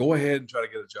 Go ahead and try to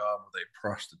get a job with a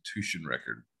prostitution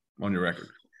record on your record.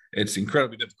 It's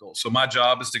incredibly difficult. So my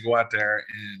job is to go out there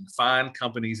and find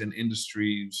companies and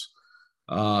industries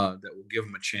that will give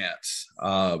them a chance.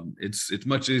 It's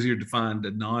much easier to find the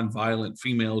non-violent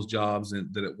females jobs than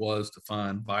it was to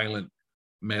find violent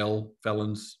male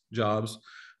felons jobs.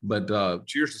 But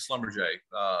cheers to Slumberjay.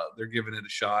 They're giving it a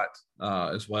shot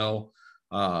as well.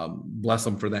 Bless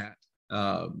them for that.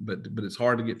 But it's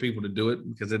hard to get people to do it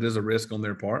because it is a risk on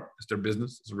their part. It's their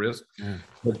business. It's a risk. Yeah.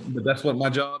 But that's what my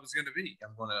job is going to be.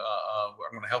 I'm going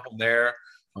to help them there.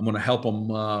 I'm going to help them.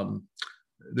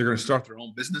 They're going to start their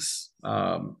own business.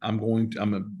 I'm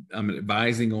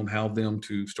advising on how them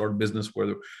to start a business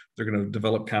where they're going to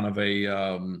develop kind of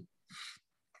a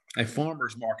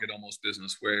farmer's market almost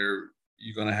business, where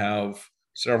you're going to have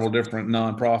several different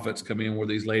nonprofits come in where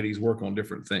these ladies work on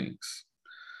different things.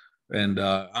 And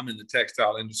I'm in the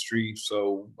textile industry,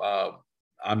 so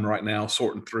I'm right now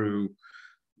sorting through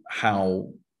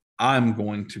how I'm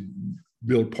going to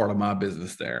build part of my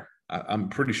business there. I'm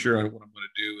pretty sure what I'm going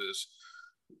to do is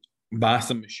buy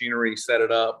some machinery, set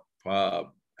it up,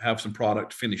 have some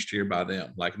product finished here by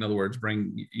them. Like, in other words,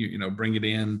 bring it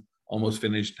in almost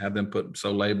finished, have them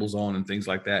sew labels on and things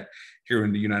like that here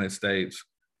in the United States.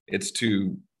 It's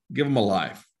to give them a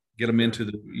life. Get them into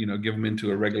give them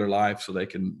into a regular life so they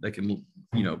can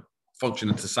function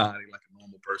in society like a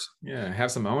normal person. Yeah, have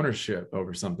some ownership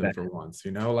over something for once.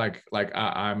 Like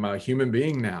I'm a human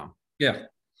being now. Yeah,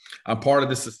 I'm part of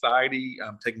this society.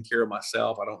 I'm taking care of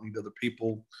myself. I don't need other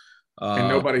people. And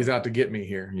nobody's out to get me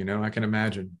here. I can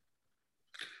imagine.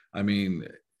 I mean,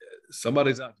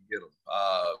 somebody's out to get them.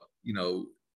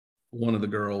 One of the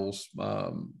girls.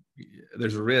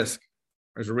 There's a risk.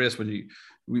 There's a risk when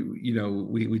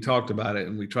we talked about it,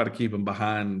 and we try to keep them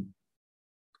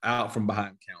out from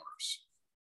behind counters,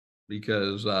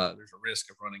 because there's a risk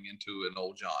of running into an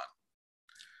old John.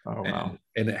 Oh wow!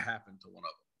 And it happened to one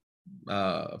of them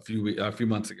a few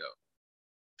months ago.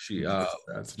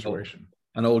 That situation.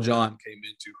 An old John came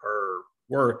into her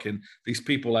work, and these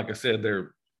people, like I said,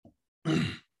 they're.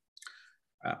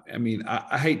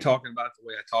 I hate talking about it the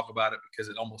way I talk about it, because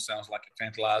it almost sounds like it's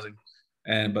tantalizing.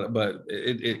 but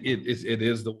it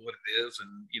is what it is,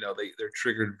 and they're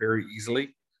triggered very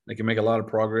easily. They can make a lot of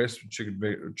progress,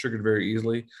 triggered very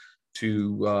easily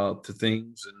to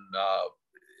things, and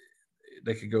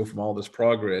they could go from all this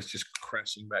progress just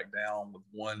crashing back down with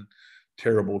one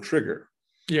terrible trigger.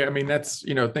 Yeah, I mean, that's,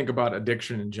 think about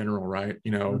addiction in general, right?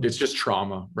 It's just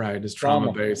trauma, right? It's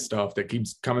trauma-based stuff that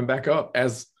keeps coming back up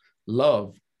as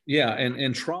love. Yeah,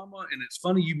 and trauma, and it's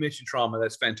funny you mentioned trauma.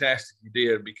 That's fantastic you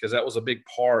did, because that was a big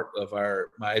part of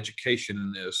my education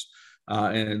in this.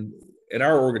 And at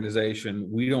our organization,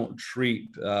 we don't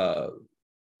treat the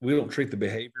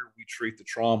behavior; we treat the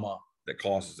trauma that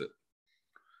causes it.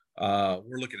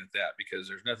 We're looking at that because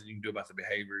there's nothing you can do about the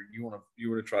behavior. You want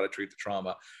to try to treat the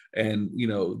trauma, and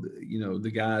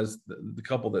the guys, the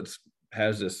couple that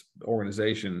has this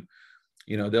organization,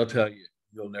 they'll tell you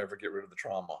you'll never get rid of the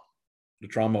trauma. The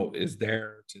trauma is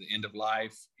there to the end of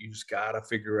life. You just got to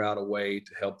figure out a way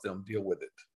to help them deal with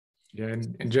it. Yeah,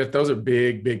 and Jeff, those are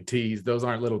big T's. Those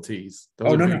aren't little T's.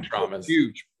 Those are big traumas.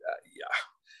 Huge.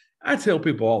 I tell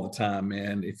people all the time,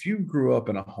 man, if you grew up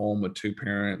in a home with two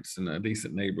parents in a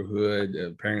decent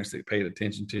neighborhood, parents that paid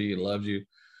attention to you, loved you,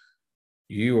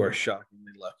 you are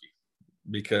shockingly lucky,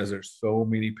 because there's so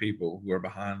many people who are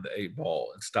behind the eight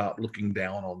ball and stop looking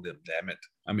down on them. Damn it.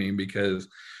 I mean, because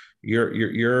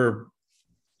you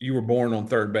were born on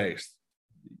third base.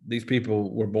 These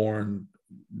people were born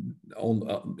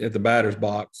on at the batter's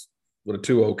box with a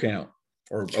 2-0 count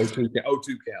or 0-2 count.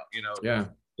 Yeah.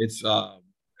 It's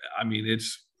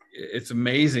it's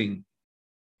amazing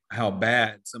how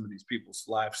bad some of these people's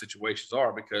life situations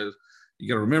are, because you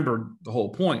got to remember the whole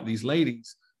point. These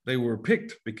ladies, they were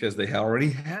picked because they already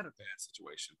had a bad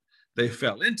situation. They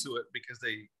fell into it because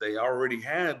they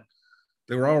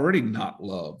were already not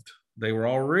loved. They were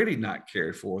already not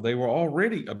cared for. They were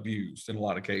already abused in a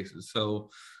lot of cases. So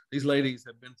these ladies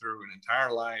have been through an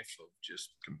entire life of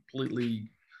just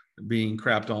completely being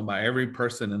crapped on by every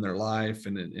person in their life,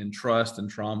 and in trust and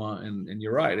trauma. And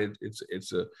you're right.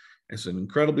 It's an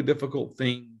incredibly difficult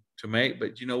thing to make,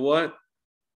 but you know what?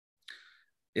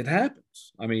 It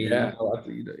happens. I mean, yeah.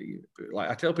 Like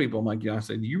I tell people, I'm like, I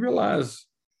said, you realize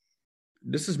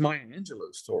this is Maya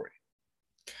Angelou's story.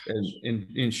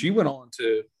 And she went on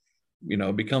to,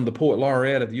 become the poet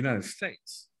laureate of the United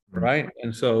States. Right.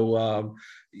 And so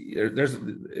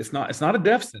it's not a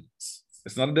death sentence.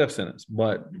 It's not a death sentence,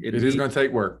 but it is going to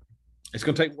take work. It's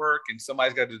going to take work, and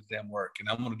somebody's got to do the damn work, and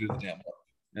I'm going to do the damn work.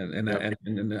 And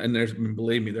there's,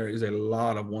 believe me, there is a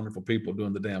lot of wonderful people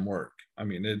doing the damn work. I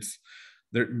mean, this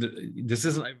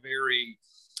isn't a very,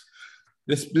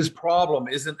 this problem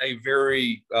isn't a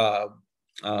very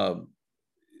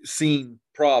seen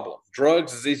problem.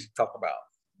 Drugs is easy to talk about.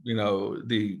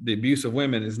 The abuse of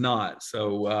women is not.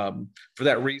 So for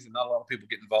that reason, not a lot of people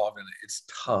get involved in it. It's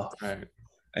tough. Right.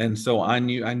 And so I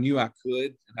knew I could,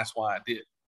 and that's why I did.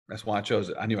 That's why I chose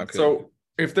it. I knew I could. So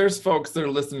if there's folks that are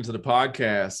listening to the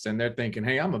podcast and they're thinking,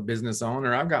 hey, I'm a business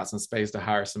owner, I've got some space to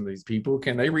hire some of these people,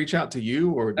 can they reach out to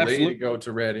you, or do they need to go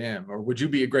to Red M, or would you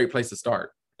be a great place to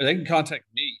start? They can contact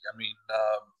me. I mean,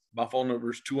 my phone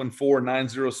number is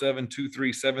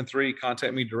 214-907-2373.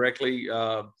 Contact me directly.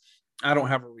 I don't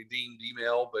have a redeemed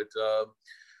email, but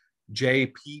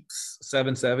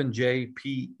jpeeps77,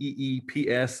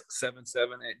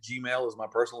 jpeeps77 @gmail is my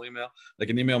personal email. They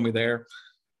can email me there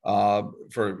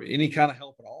for any kind of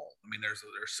help at all. I mean, there's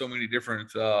so many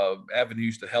different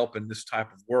avenues to help in this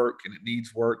type of work, and it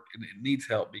needs work, and it needs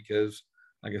help, because,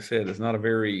 like I said, it's not a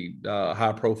very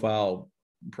high profile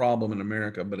problem in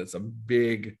America, but it's a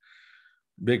big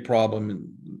problem. And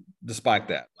despite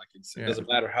that, it doesn't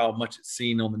matter how much it's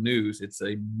seen on the news, it's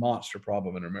a monster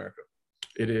problem in America.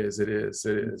 It is.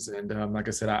 And like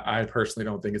I said, I personally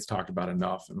don't think it's talked about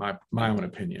enough, in my own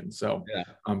opinion. So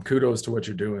kudos to what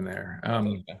you're doing there.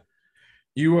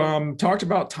 You talked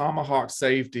about Tomahawk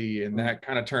Safety, and that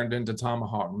kind of turned into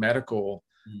Tomahawk Medical.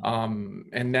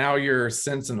 And now you're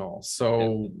Sentinel.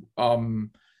 So,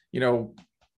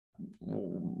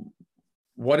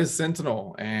 what is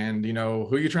Sentinel, and,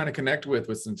 who are you trying to connect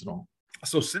with Sentinel?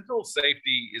 So Sentinel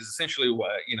Safety is essentially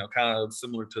what, kind of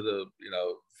similar to the,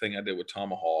 thing I did with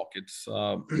Tomahawk. It's,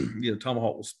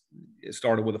 Tomahawk it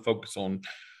started with a focus on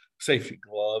safety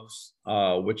gloves,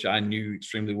 which I knew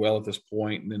extremely well at this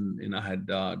point. And I had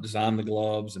designed the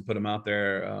gloves and put them out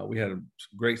there. We had some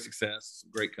great success, some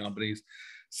great companies.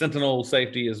 Sentinel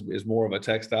Safety is more of a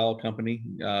textile company.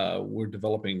 We've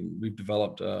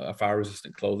developed a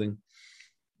fire-resistant clothing.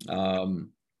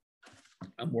 I'm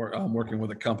working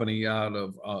with a company out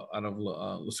of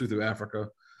Lesotho, Africa,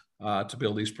 to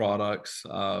build these products.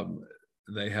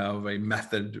 They have a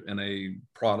method and a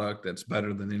product that's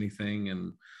better than anything,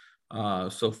 and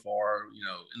so far,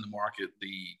 in the market.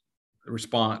 The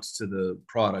response to the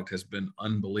product has been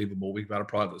unbelievable. We've got a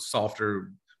product that's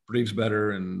softer, breathes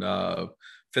better, and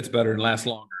fits better and lasts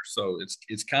longer. So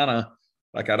it's kind of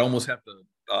like I'd almost have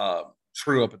to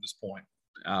screw up at this point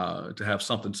to have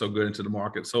something so good into the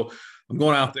market. So I'm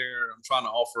going out there. I'm trying to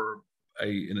offer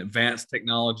an advanced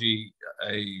technology,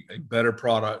 a better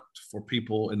product for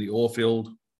people in the oil field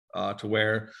to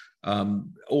wear.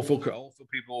 Oil field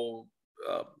people,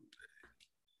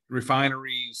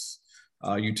 refineries,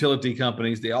 utility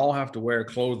companies, they all have to wear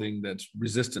clothing that's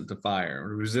resistant to fire,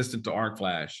 resistant to arc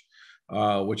flash,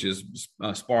 which is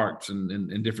sparks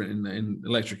and different in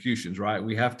electrocutions, right?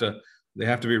 They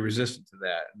have to be resistant to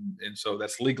that. And so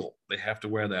that's legal. They have to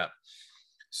wear that.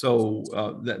 So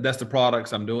that's the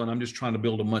products I'm doing. I'm just trying to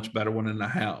build a much better one than I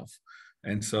have.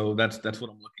 And so that's what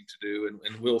I'm looking to do.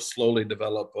 And we'll slowly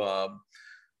develop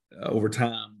over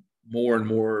time more and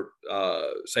more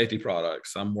safety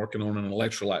products. I'm working on an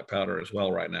electrolyte powder as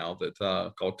well right now that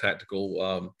called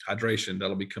Tactical Hydration.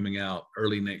 That'll be coming out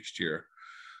early next year.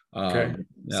 Okay.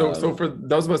 So for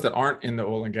those of us that aren't in the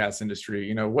oil and gas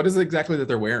industry, what is it exactly that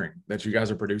they're wearing that you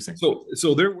guys are producing?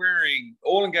 So they're wearing,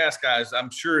 oil and gas guys, I'm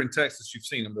sure in Texas you've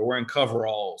seen them. They're wearing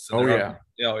coveralls. Oh yeah.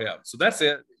 Yeah. So that's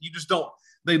it. You just don't,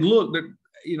 they look,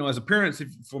 as appearance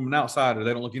from an outsider,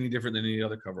 they don't look any different than any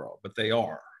other coverall, but they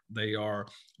are. They are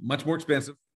much more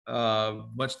expensive,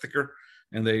 much thicker,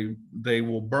 and they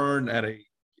will burn at a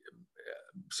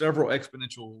several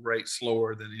exponential rates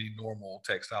slower than any normal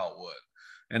textile would.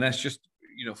 And that's just,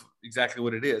 exactly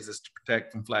what it is. It's to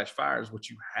protect from flash fires, which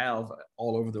you have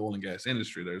all over the oil and gas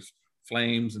industry. There's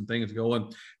flames and things going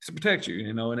to protect you,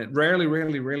 and it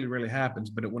rarely happens.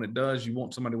 But when it does, you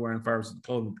want somebody wearing fire resistant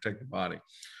clothing to protect the body.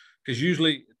 Because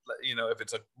usually, if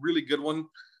it's a really good one,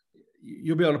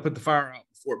 you'll be able to put the fire out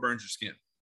before it burns your skin.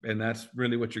 And that's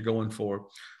really what you're going for.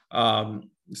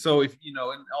 So if,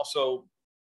 and also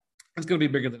it's going to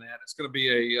be bigger than that. It's going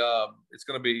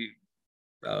to be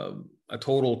a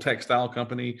total textile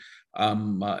company. I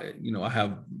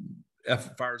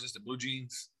have fire resistant blue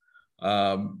jeans,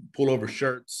 pullover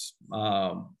shirts,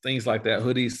 things like that,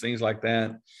 hoodies, things like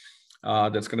that.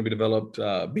 That's going to be developed,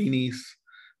 beanies.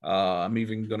 I'm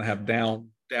even going to have down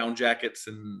jackets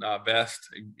and vests,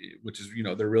 which is,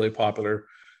 they're really popular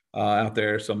out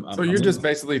there. So you're just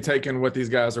basically taking what these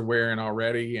guys are wearing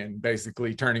already and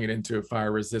basically turning it into a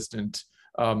fire resistant,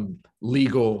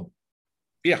 legal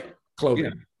clothing.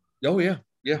 Yeah. Oh yeah.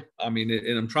 I mean,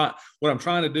 and what I'm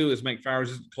trying to do is make fire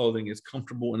resistant clothing as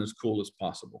comfortable and as cool as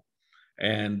possible.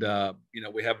 And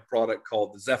we have a product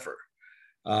called the Zephyr.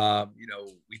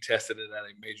 We tested it at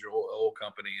a major oil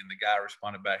company, and the guy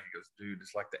responded back. He goes, "Dude,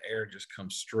 it's like the air just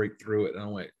comes straight through it." And I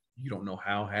went, "You don't know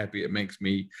how happy it makes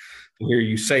me to hear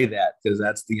you say that, because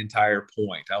that's the entire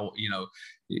point.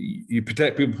 You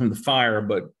protect people from the fire,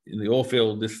 but in the oil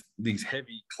field, these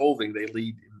heavy clothing, they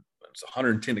lead. It's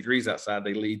 110 degrees outside.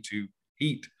 They lead to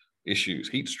heat issues,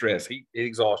 heat stress, heat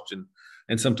exhaustion,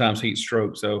 and sometimes heat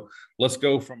stroke. So let's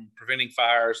go from preventing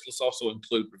fires. Let's also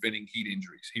include preventing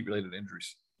heat-related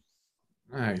injuries.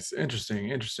 Nice.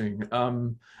 Interesting.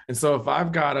 And so if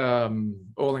I've got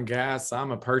oil and gas,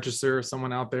 I'm a purchaser,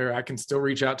 someone out there, I can still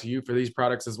reach out to you for these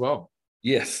products as well.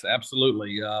 Yes,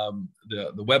 absolutely.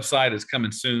 The website is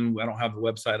coming soon. I don't have the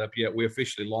website up yet. We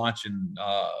officially launch in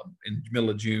the middle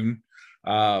of June.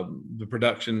 The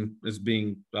production is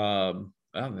being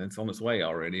it's on its way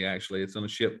already. Actually, it's on a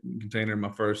ship container. My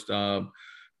first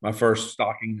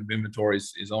stocking of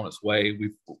inventories is on its way.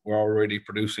 We're already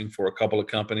producing for a couple of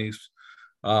companies,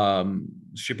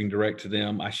 shipping direct to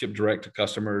them. I ship direct to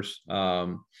customers.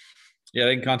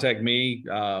 They can contact me.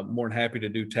 More than happy to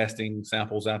do testing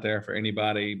samples out there for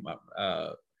anybody.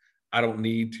 I don't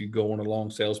need to go on a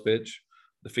long sales pitch.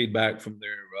 The feedback from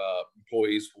their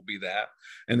employees will be that.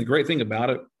 And the great thing about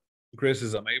it, Chris,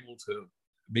 is I'm able to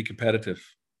be competitive.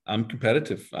 I'm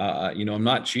competitive. I'm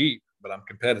not cheap, but I'm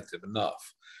competitive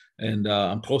enough. And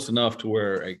I'm close enough to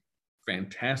where a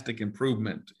fantastic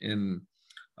improvement in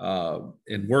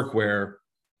workwear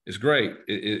is great.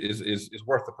 It is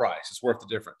worth the price. It's worth the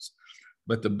difference.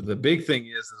 But the big thing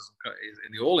is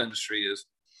in the oil industry is,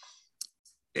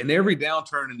 in every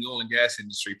downturn in the oil and gas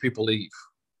industry, people leave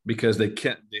because they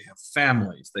have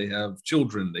families, they have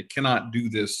children. They cannot do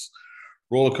this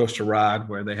roller coaster ride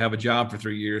where they have a job for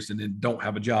 3 years and then don't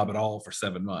have a job at all for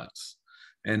 7 months.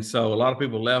 And so a lot of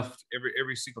people left.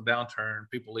 Every single downturn,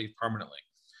 people leave permanently.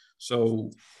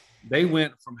 So they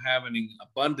went from having an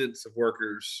abundance of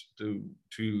workers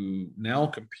to now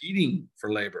competing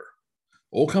for labor.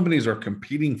 Oil companies are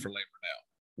competing for labor now,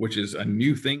 which is a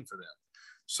new thing for them.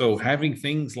 So having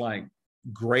things like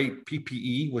great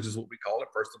PPE, which is what we call it,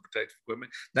 personal protective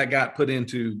equipment, that got put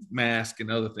into mask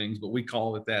and other things, but we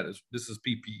call it that. This is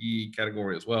PPE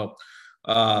category as well.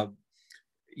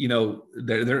 You know,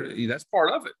 that's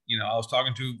part of it. You know, I was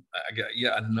talking to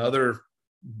another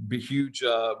huge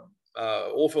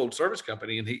oil field service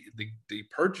company, and the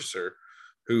purchaser,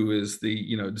 who is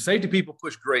the safety people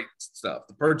push great stuff.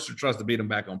 The purchaser tries to beat them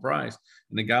back on price,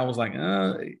 and the guy was like,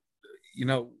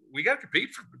 we got to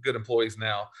compete for good employees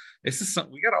now. It's just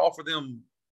something we got to offer them.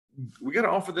 We got to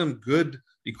offer them good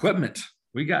equipment.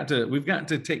 We've got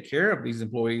to take care of these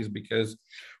employees, because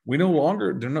we no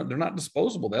longer, they're not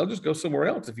disposable. They'll just go somewhere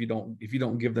else if you don't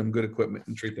give them good equipment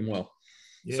and treat them well.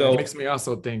 Yeah, so it makes me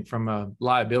also think from a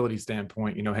liability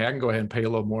standpoint, hey, I can go ahead and pay a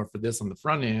little more for this on the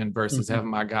front end versus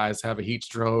having my guys have a heat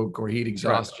stroke or heat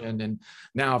exhaustion. Right. And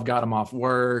now I've got them off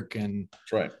work, and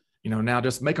that's right. Now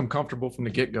just make them comfortable from the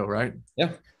get-go. Right.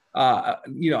 Yeah.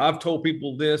 I've told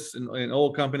people this in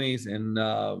oil companies, and,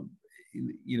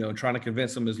 trying to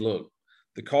convince them is, look,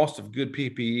 the cost of good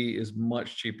PPE is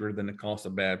much cheaper than the cost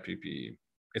of bad PPE.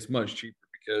 It's much cheaper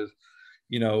because,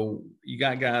 you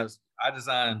got guys. I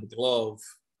designed the glove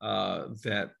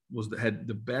that had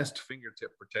the best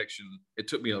fingertip protection. It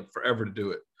took me forever to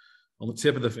do it on the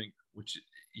tip of the finger, which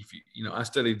I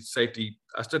studied safety.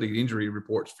 I studied injury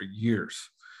reports for years.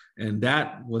 And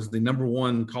that was the number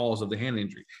one cause of the hand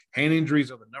injury. Hand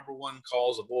injuries are the number one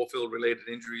cause of oil field related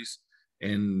injuries.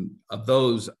 And of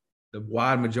those, the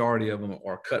wide majority of them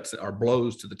are cuts, are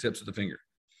blows to the tips of the finger.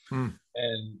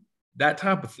 And that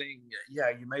type of thing, yeah,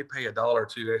 you may pay $1 or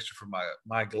 $2 extra for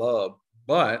my glove,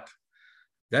 but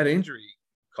that injury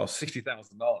costs $60,000.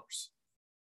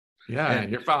 Yeah, and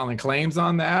you're filing claims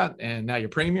on that, and now your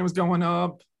premium's going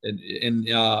up. And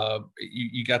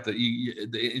you got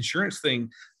the insurance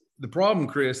thing. The problem,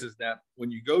 Chris, is that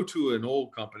when you go to an oil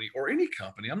company or any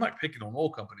company, I'm not picking on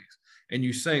oil companies, and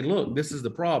you say, look, this is the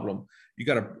problem.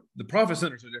 The profit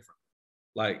centers are different.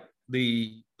 Like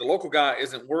the local guy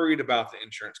isn't worried about the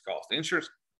insurance cost. The insurance,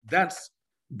 that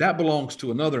belongs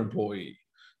to another employee.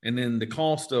 And then the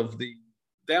cost of the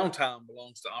downtime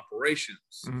belongs to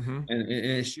operations. And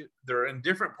they're in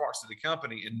different parts of the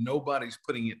company, and nobody's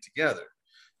putting it together.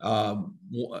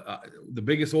 The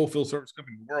biggest oil field service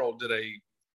company in the world did a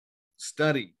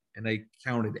study, and they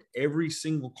counted every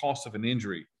single cost of an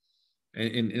injury.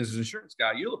 And as an insurance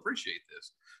guy, you'll appreciate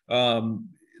this.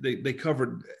 They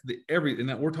covered and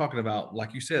that we're talking about,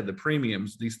 like you said, the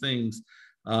premiums, these things,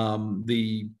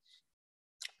 the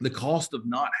cost of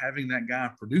not having that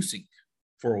guy producing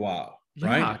for a while,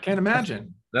 right? Yeah, I can't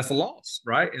imagine. That's a loss,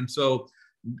 right? And so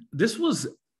this was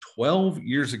 12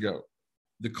 years ago.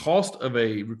 The cost of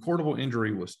a recordable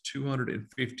injury was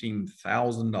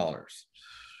 $215,000.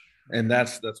 And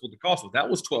that's what the cost was. That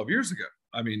was 12 years ago.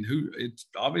 I mean, it's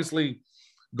obviously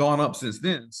gone up since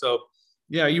then. So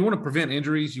yeah, you want to prevent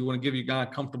injuries. You want to give your guy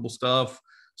comfortable stuff.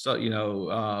 So,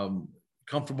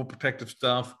 comfortable protective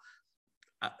stuff.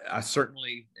 I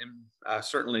certainly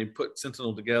put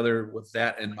Sentinel together with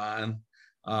that in mind.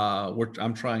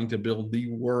 I'm trying to build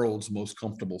the world's most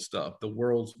comfortable stuff, the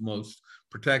world's most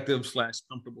protective /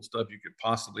 comfortable stuff you could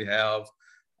possibly have.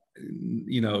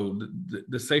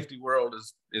 The safety world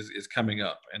is coming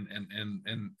up, and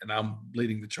I'm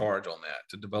leading the charge on that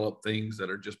to develop things that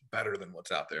are just better than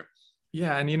what's out there.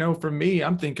 Yeah. And, for me,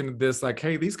 I'm thinking of this like,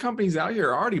 hey, these companies out here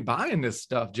are already buying this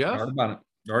stuff, Jeff.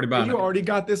 You already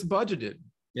got this budgeted.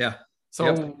 Yeah.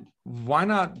 So why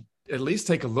not at least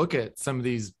take a look at some of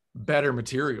these better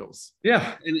materials?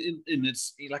 Yeah. And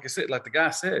it's like I said, like the guy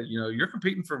said, you're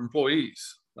competing for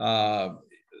employees.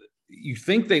 You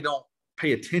think they don't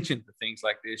pay attention to things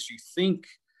like this. You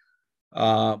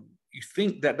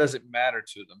think that doesn't matter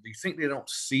to them. You think they don't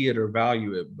see it or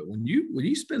value it. But when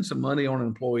you spend some money on an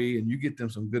employee and you get them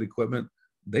some good equipment,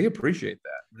 they appreciate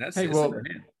that.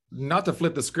 Not to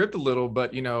flip the script a little,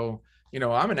 but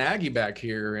I'm an Aggie back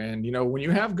here, and when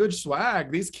you have good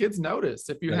swag, these kids notice.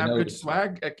 If you have good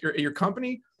swag at your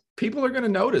company, people are going to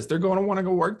notice. They're going to want to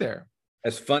go work there.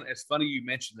 It's funny you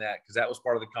mentioned that, because that was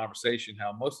part of the conversation,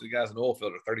 how most of the guys in the oil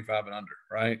field are 35 and under,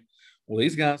 right? Well,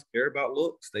 these guys care about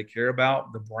looks. They care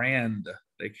about the brand.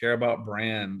 They care about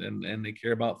brand, and they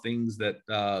care about things that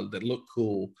look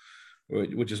cool,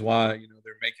 which is why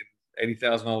they're making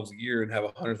 $80,000 a year and have a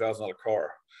 $100,000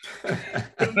 car.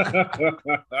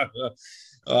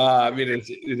 I mean,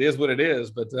 it is what it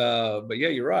is, but yeah,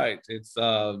 you're right. It's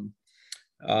the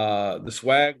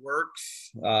swag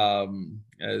works,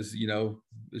 as you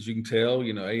can tell,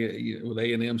 with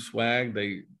A&M swag,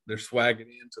 they're swagging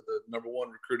into the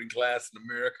 #1 recruiting class in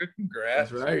America.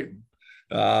 Congrats. That's right.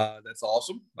 That's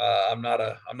awesome. I'm not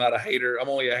a hater. I'm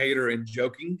only a hater in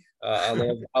joking.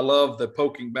 I love the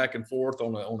poking back and forth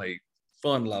on a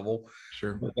fun level.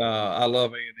 Sure. But I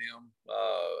love A&M.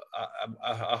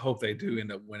 I hope they do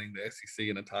end up winning the SEC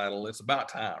in a title. It's about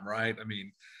time, right? I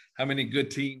mean, how many good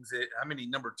teams? How many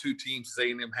number 2 teams has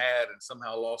A&M had and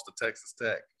somehow lost to Texas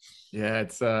Tech? Yeah,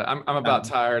 it's I'm about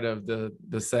tired of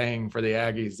the saying for the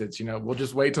Aggies. It's we'll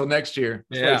just wait till next year.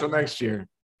 Wait till next year.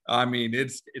 I mean,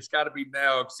 it's got to be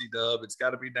now, C-Dub. It's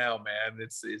got to be now, man.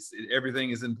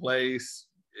 Everything is in place.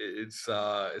 It's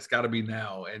got to be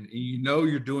now, and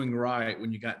you're doing right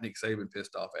when you got Nick Saban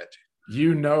pissed off at you.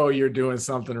 You're doing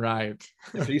something right.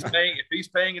 If he's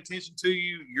paying attention to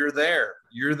you, you're there.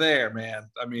 You're there, man.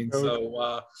 I mean,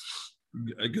 so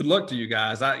good luck to you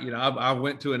guys. I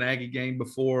went to an Aggie game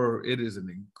before. It is an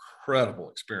incredible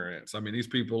experience. I mean, these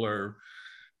people are.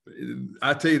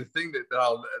 I tell you the thing that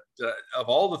of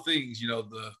all the things,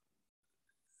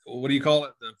 what do you call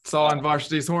it? Sawing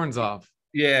varsity's horns off.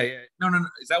 Yeah. No.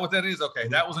 Is that what that is? Okay,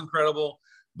 that was incredible.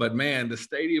 But man, the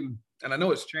stadium, and I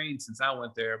know it's changed since I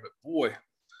went there, but boy,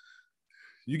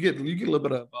 you get a little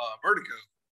bit of vertigo.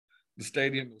 The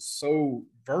stadium is so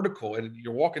vertical, and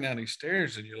you're walking down these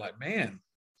stairs, and you're like, man,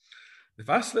 if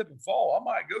I slip and fall, I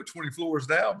might go 20 floors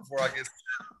down before I get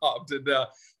stopped.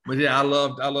 But yeah, I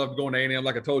loved going to A&M.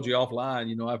 Like I told you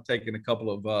offline, I've taken a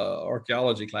couple of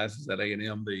archaeology classes at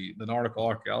A&M. The nautical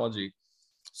archaeology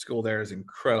school there is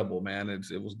incredible, man.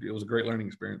 It was a great learning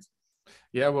experience.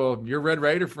 Yeah, well, your Red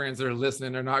Raider friends that are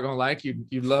listening, they're not going to like you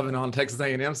loving on Texas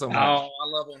A&M so much. Oh, I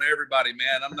love on everybody,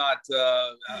 man. I'm not.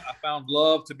 I found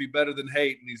love to be better than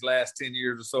hate in these last 10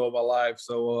 years or so of my life.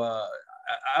 So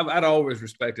I'd always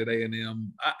respected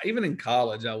A&M. Even in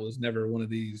college, I was never one of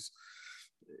these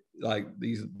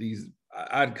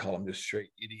I'd call them just straight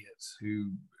idiots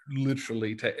who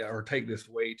literally take this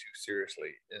way too seriously.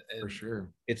 And for sure,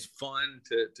 it's fun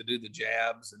to do the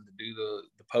jabs and to do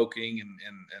the poking and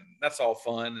that's all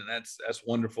fun and that's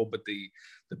wonderful. But the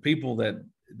people that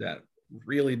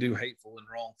really do hateful and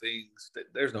wrong things,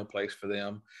 there's no place for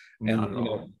them.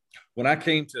 And when I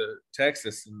came to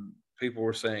Texas and people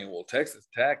were saying, well, Texas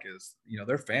Tech is,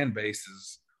 their fan base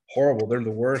is horrible. They're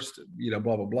the worst, blah,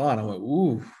 blah, blah. And I went,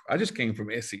 ooh, I just came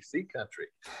from SEC country.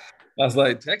 I was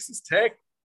like, Texas Tech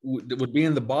would be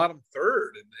in the bottom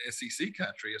third in the SEC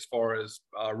country as far as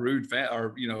rowdy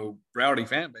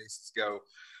fan bases go.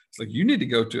 It's like, you need to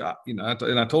go to, and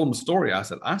I told him a story. I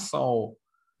said, I saw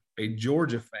a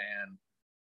Georgia fan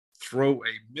throw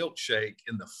a milkshake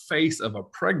in the face of a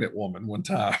pregnant woman one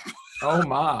time. Oh,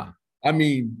 my. I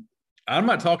mean, I'm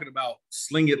not talking about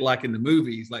sling it like in the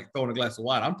movies, like throwing a glass of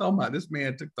wine. I'm talking about this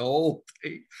man took the whole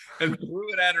thing and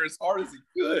threw it at her as hard as he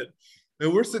could.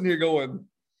 And we're sitting here going,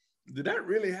 did that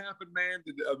really happen, man?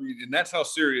 And that's how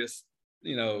serious,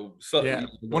 yeah.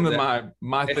 One of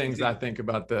my things I think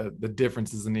about the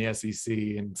differences in the SEC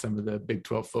and some of the Big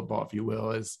 12 football, if you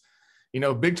will, is,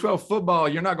 Big 12 football,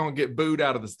 you're not going to get booed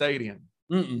out of the stadium.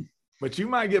 Mm-mm. But you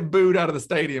might get booed out of the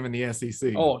stadium in the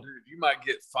SEC. Oh, dude, you might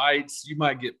get fights. You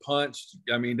might get punched.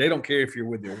 I mean, they don't care if you're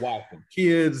with your wife and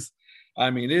kids.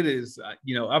 I mean, it is,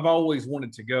 I've always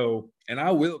wanted to go, and I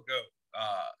will go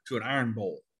to an Iron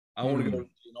Bowl. I want to go to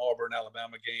an Auburn,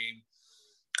 Alabama game.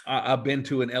 I've been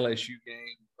to an LSU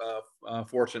game,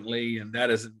 fortunately, and that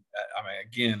isn't,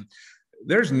 again,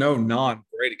 there's no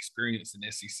non-great experience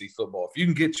in SEC football. If you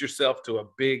can get yourself to a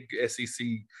big SEC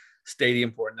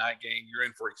stadium for a night game, you're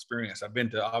in for experience. I've been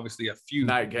to obviously a few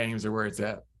night games are where it's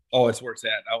at. Oh, it's where it's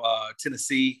at.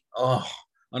 Tennessee,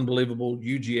 unbelievable.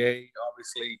 UGA,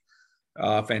 obviously,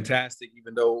 fantastic.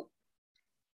 Even though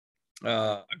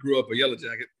I grew up a Yellow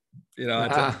Jacket,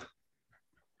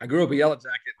 I grew up a Yellow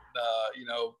Jacket.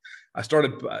 I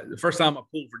started the first time I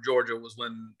pulled for Georgia was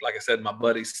when, like I said, my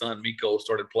buddy's son Miko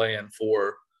started playing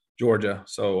for Georgia.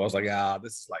 So I was like,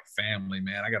 this is like family,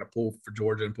 man. I got to pull for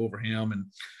Georgia and pull for him, and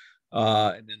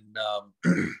then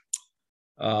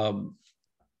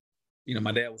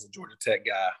my dad was a Georgia Tech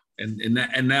guy,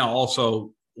 and now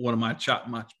also one of my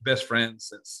best friends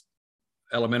since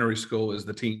elementary school is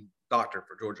the team doctor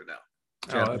for Georgia now.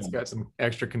 Oh, that's got some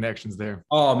extra connections there.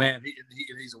 Oh man,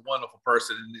 he's a wonderful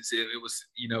person, and it was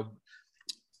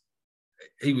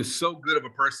he was so good of a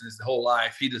person his whole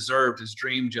life. He deserved his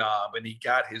dream job, and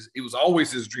it was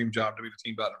always his dream job to be the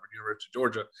team doctor for the University of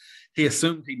Georgia. He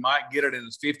assumed he might get it in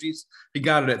his 50s. He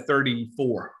got it at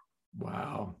 34.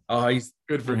 Wow. Oh, he's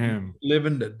good for him.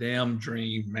 Living the damn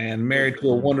dream, man. Married to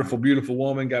a wonderful, beautiful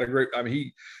woman. Got a great. I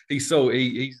mean, he's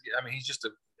just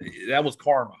that was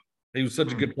karma. He was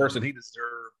such a good person. He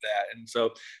deserved that. And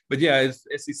so, but yeah,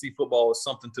 SEC football is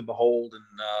something to behold. And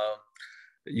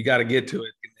you got to get to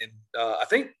it. And I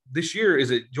think this year,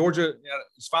 is it Georgia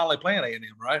is finally playing A&M,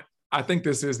 right? I think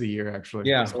this is the year, actually.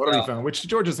 Yeah. So what'll be fun. Which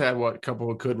Georgia's had a couple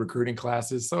of good recruiting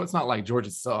classes, so it's not like Georgia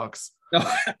sucks. No,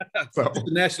 so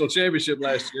the national championship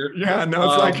last year. Yeah, no,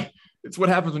 it's like it's what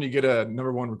happens when you get a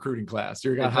 #1 recruiting class.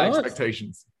 You got high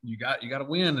expectations. You got to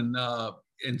win,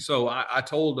 and so I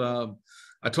told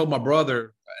my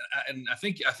brother, and I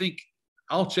think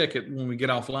I'll check it when we get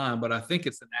offline, but I think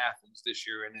it's in Athens this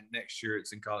year, and then next year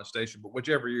it's in College Station. But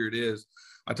whichever year it is,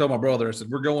 I told my brother, I said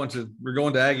we're going to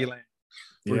Aggie Land.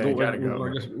 We're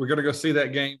going to go see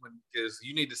that game because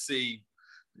you need to see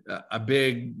a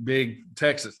big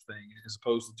Texas thing as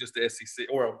opposed to just the SEC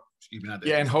or excuse me.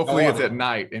 Yeah, and hopefully it's at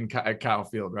night at Kyle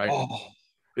Field, right? Oh,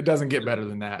 it doesn't get better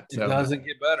than that. So. It doesn't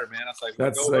get better, man. It's like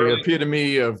that's the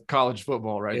epitome of college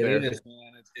football, right there. It is,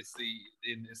 man. It's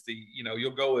the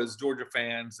you'll go as Georgia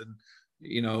fans and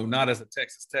not as a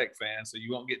Texas Tech fan, so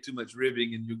you won't get too much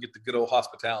ribbing and you'll get the good old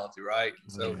hospitality, right?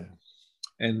 So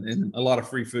and a lot of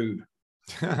free food.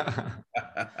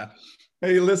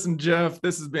 Hey, listen, Jeff,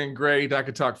 this has been great. I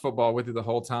could talk football with you the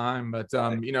whole time, but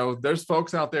there's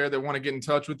folks out there that want to get in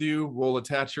touch with you. We'll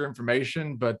attach your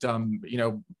information, but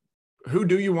who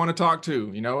do you want to talk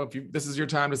to? If this is your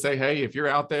time to say, hey, if you're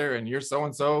out there and you're so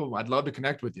and so, I'd love to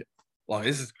connect with you. Well,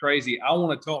 this is crazy. I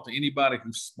want to talk to anybody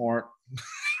who's smart.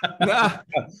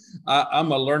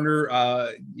 I'm a learner.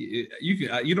 I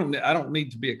don't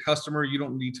need to be a customer. You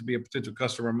don't need to be a potential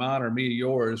customer of mine or me or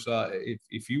yours.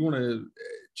 If you want to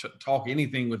talk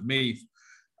anything with me,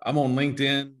 I'm on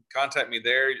LinkedIn. Contact me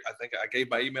there. I think I gave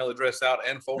my email address out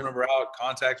and phone number out.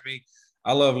 Contact me.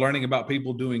 I love learning about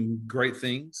people doing great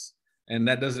things, and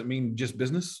that doesn't mean just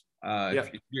business.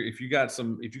 If you got a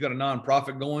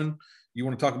nonprofit going, you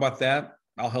want to talk about that,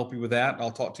 I'll help you with that.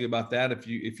 I'll talk to you about that. If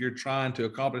you're trying to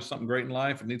accomplish something great in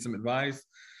life and need some advice,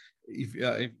 if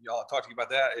I'll talk to you about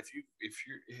that.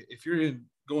 If you're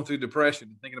going through depression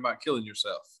and thinking about killing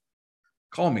yourself,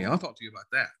 call me. I'll talk to you about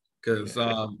that because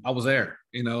I was there,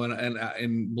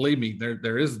 and believe me,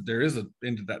 there is an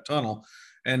end to that tunnel.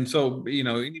 And so,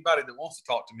 anybody that wants to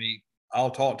talk to me,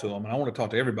 I'll talk to them, and I want to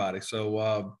talk to everybody.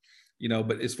 So,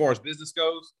 but as far as business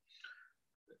goes,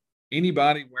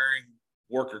 anybody wearing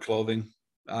worker clothing,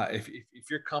 if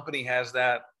your company has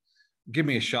that, give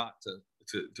me a shot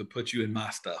to put you in my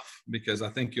stuff because I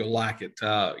think you'll like it.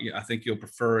 I think you'll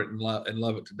prefer it and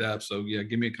love it to death. So yeah,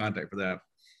 give me a contact for that.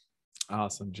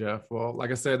 Awesome, Jeff. Well,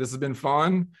 like I said, this has been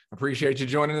fun. Appreciate you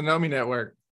joining the Know Me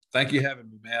Network. Thank you for having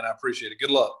me, man. I appreciate it.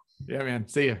 Good luck. Yeah, man.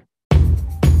 See you.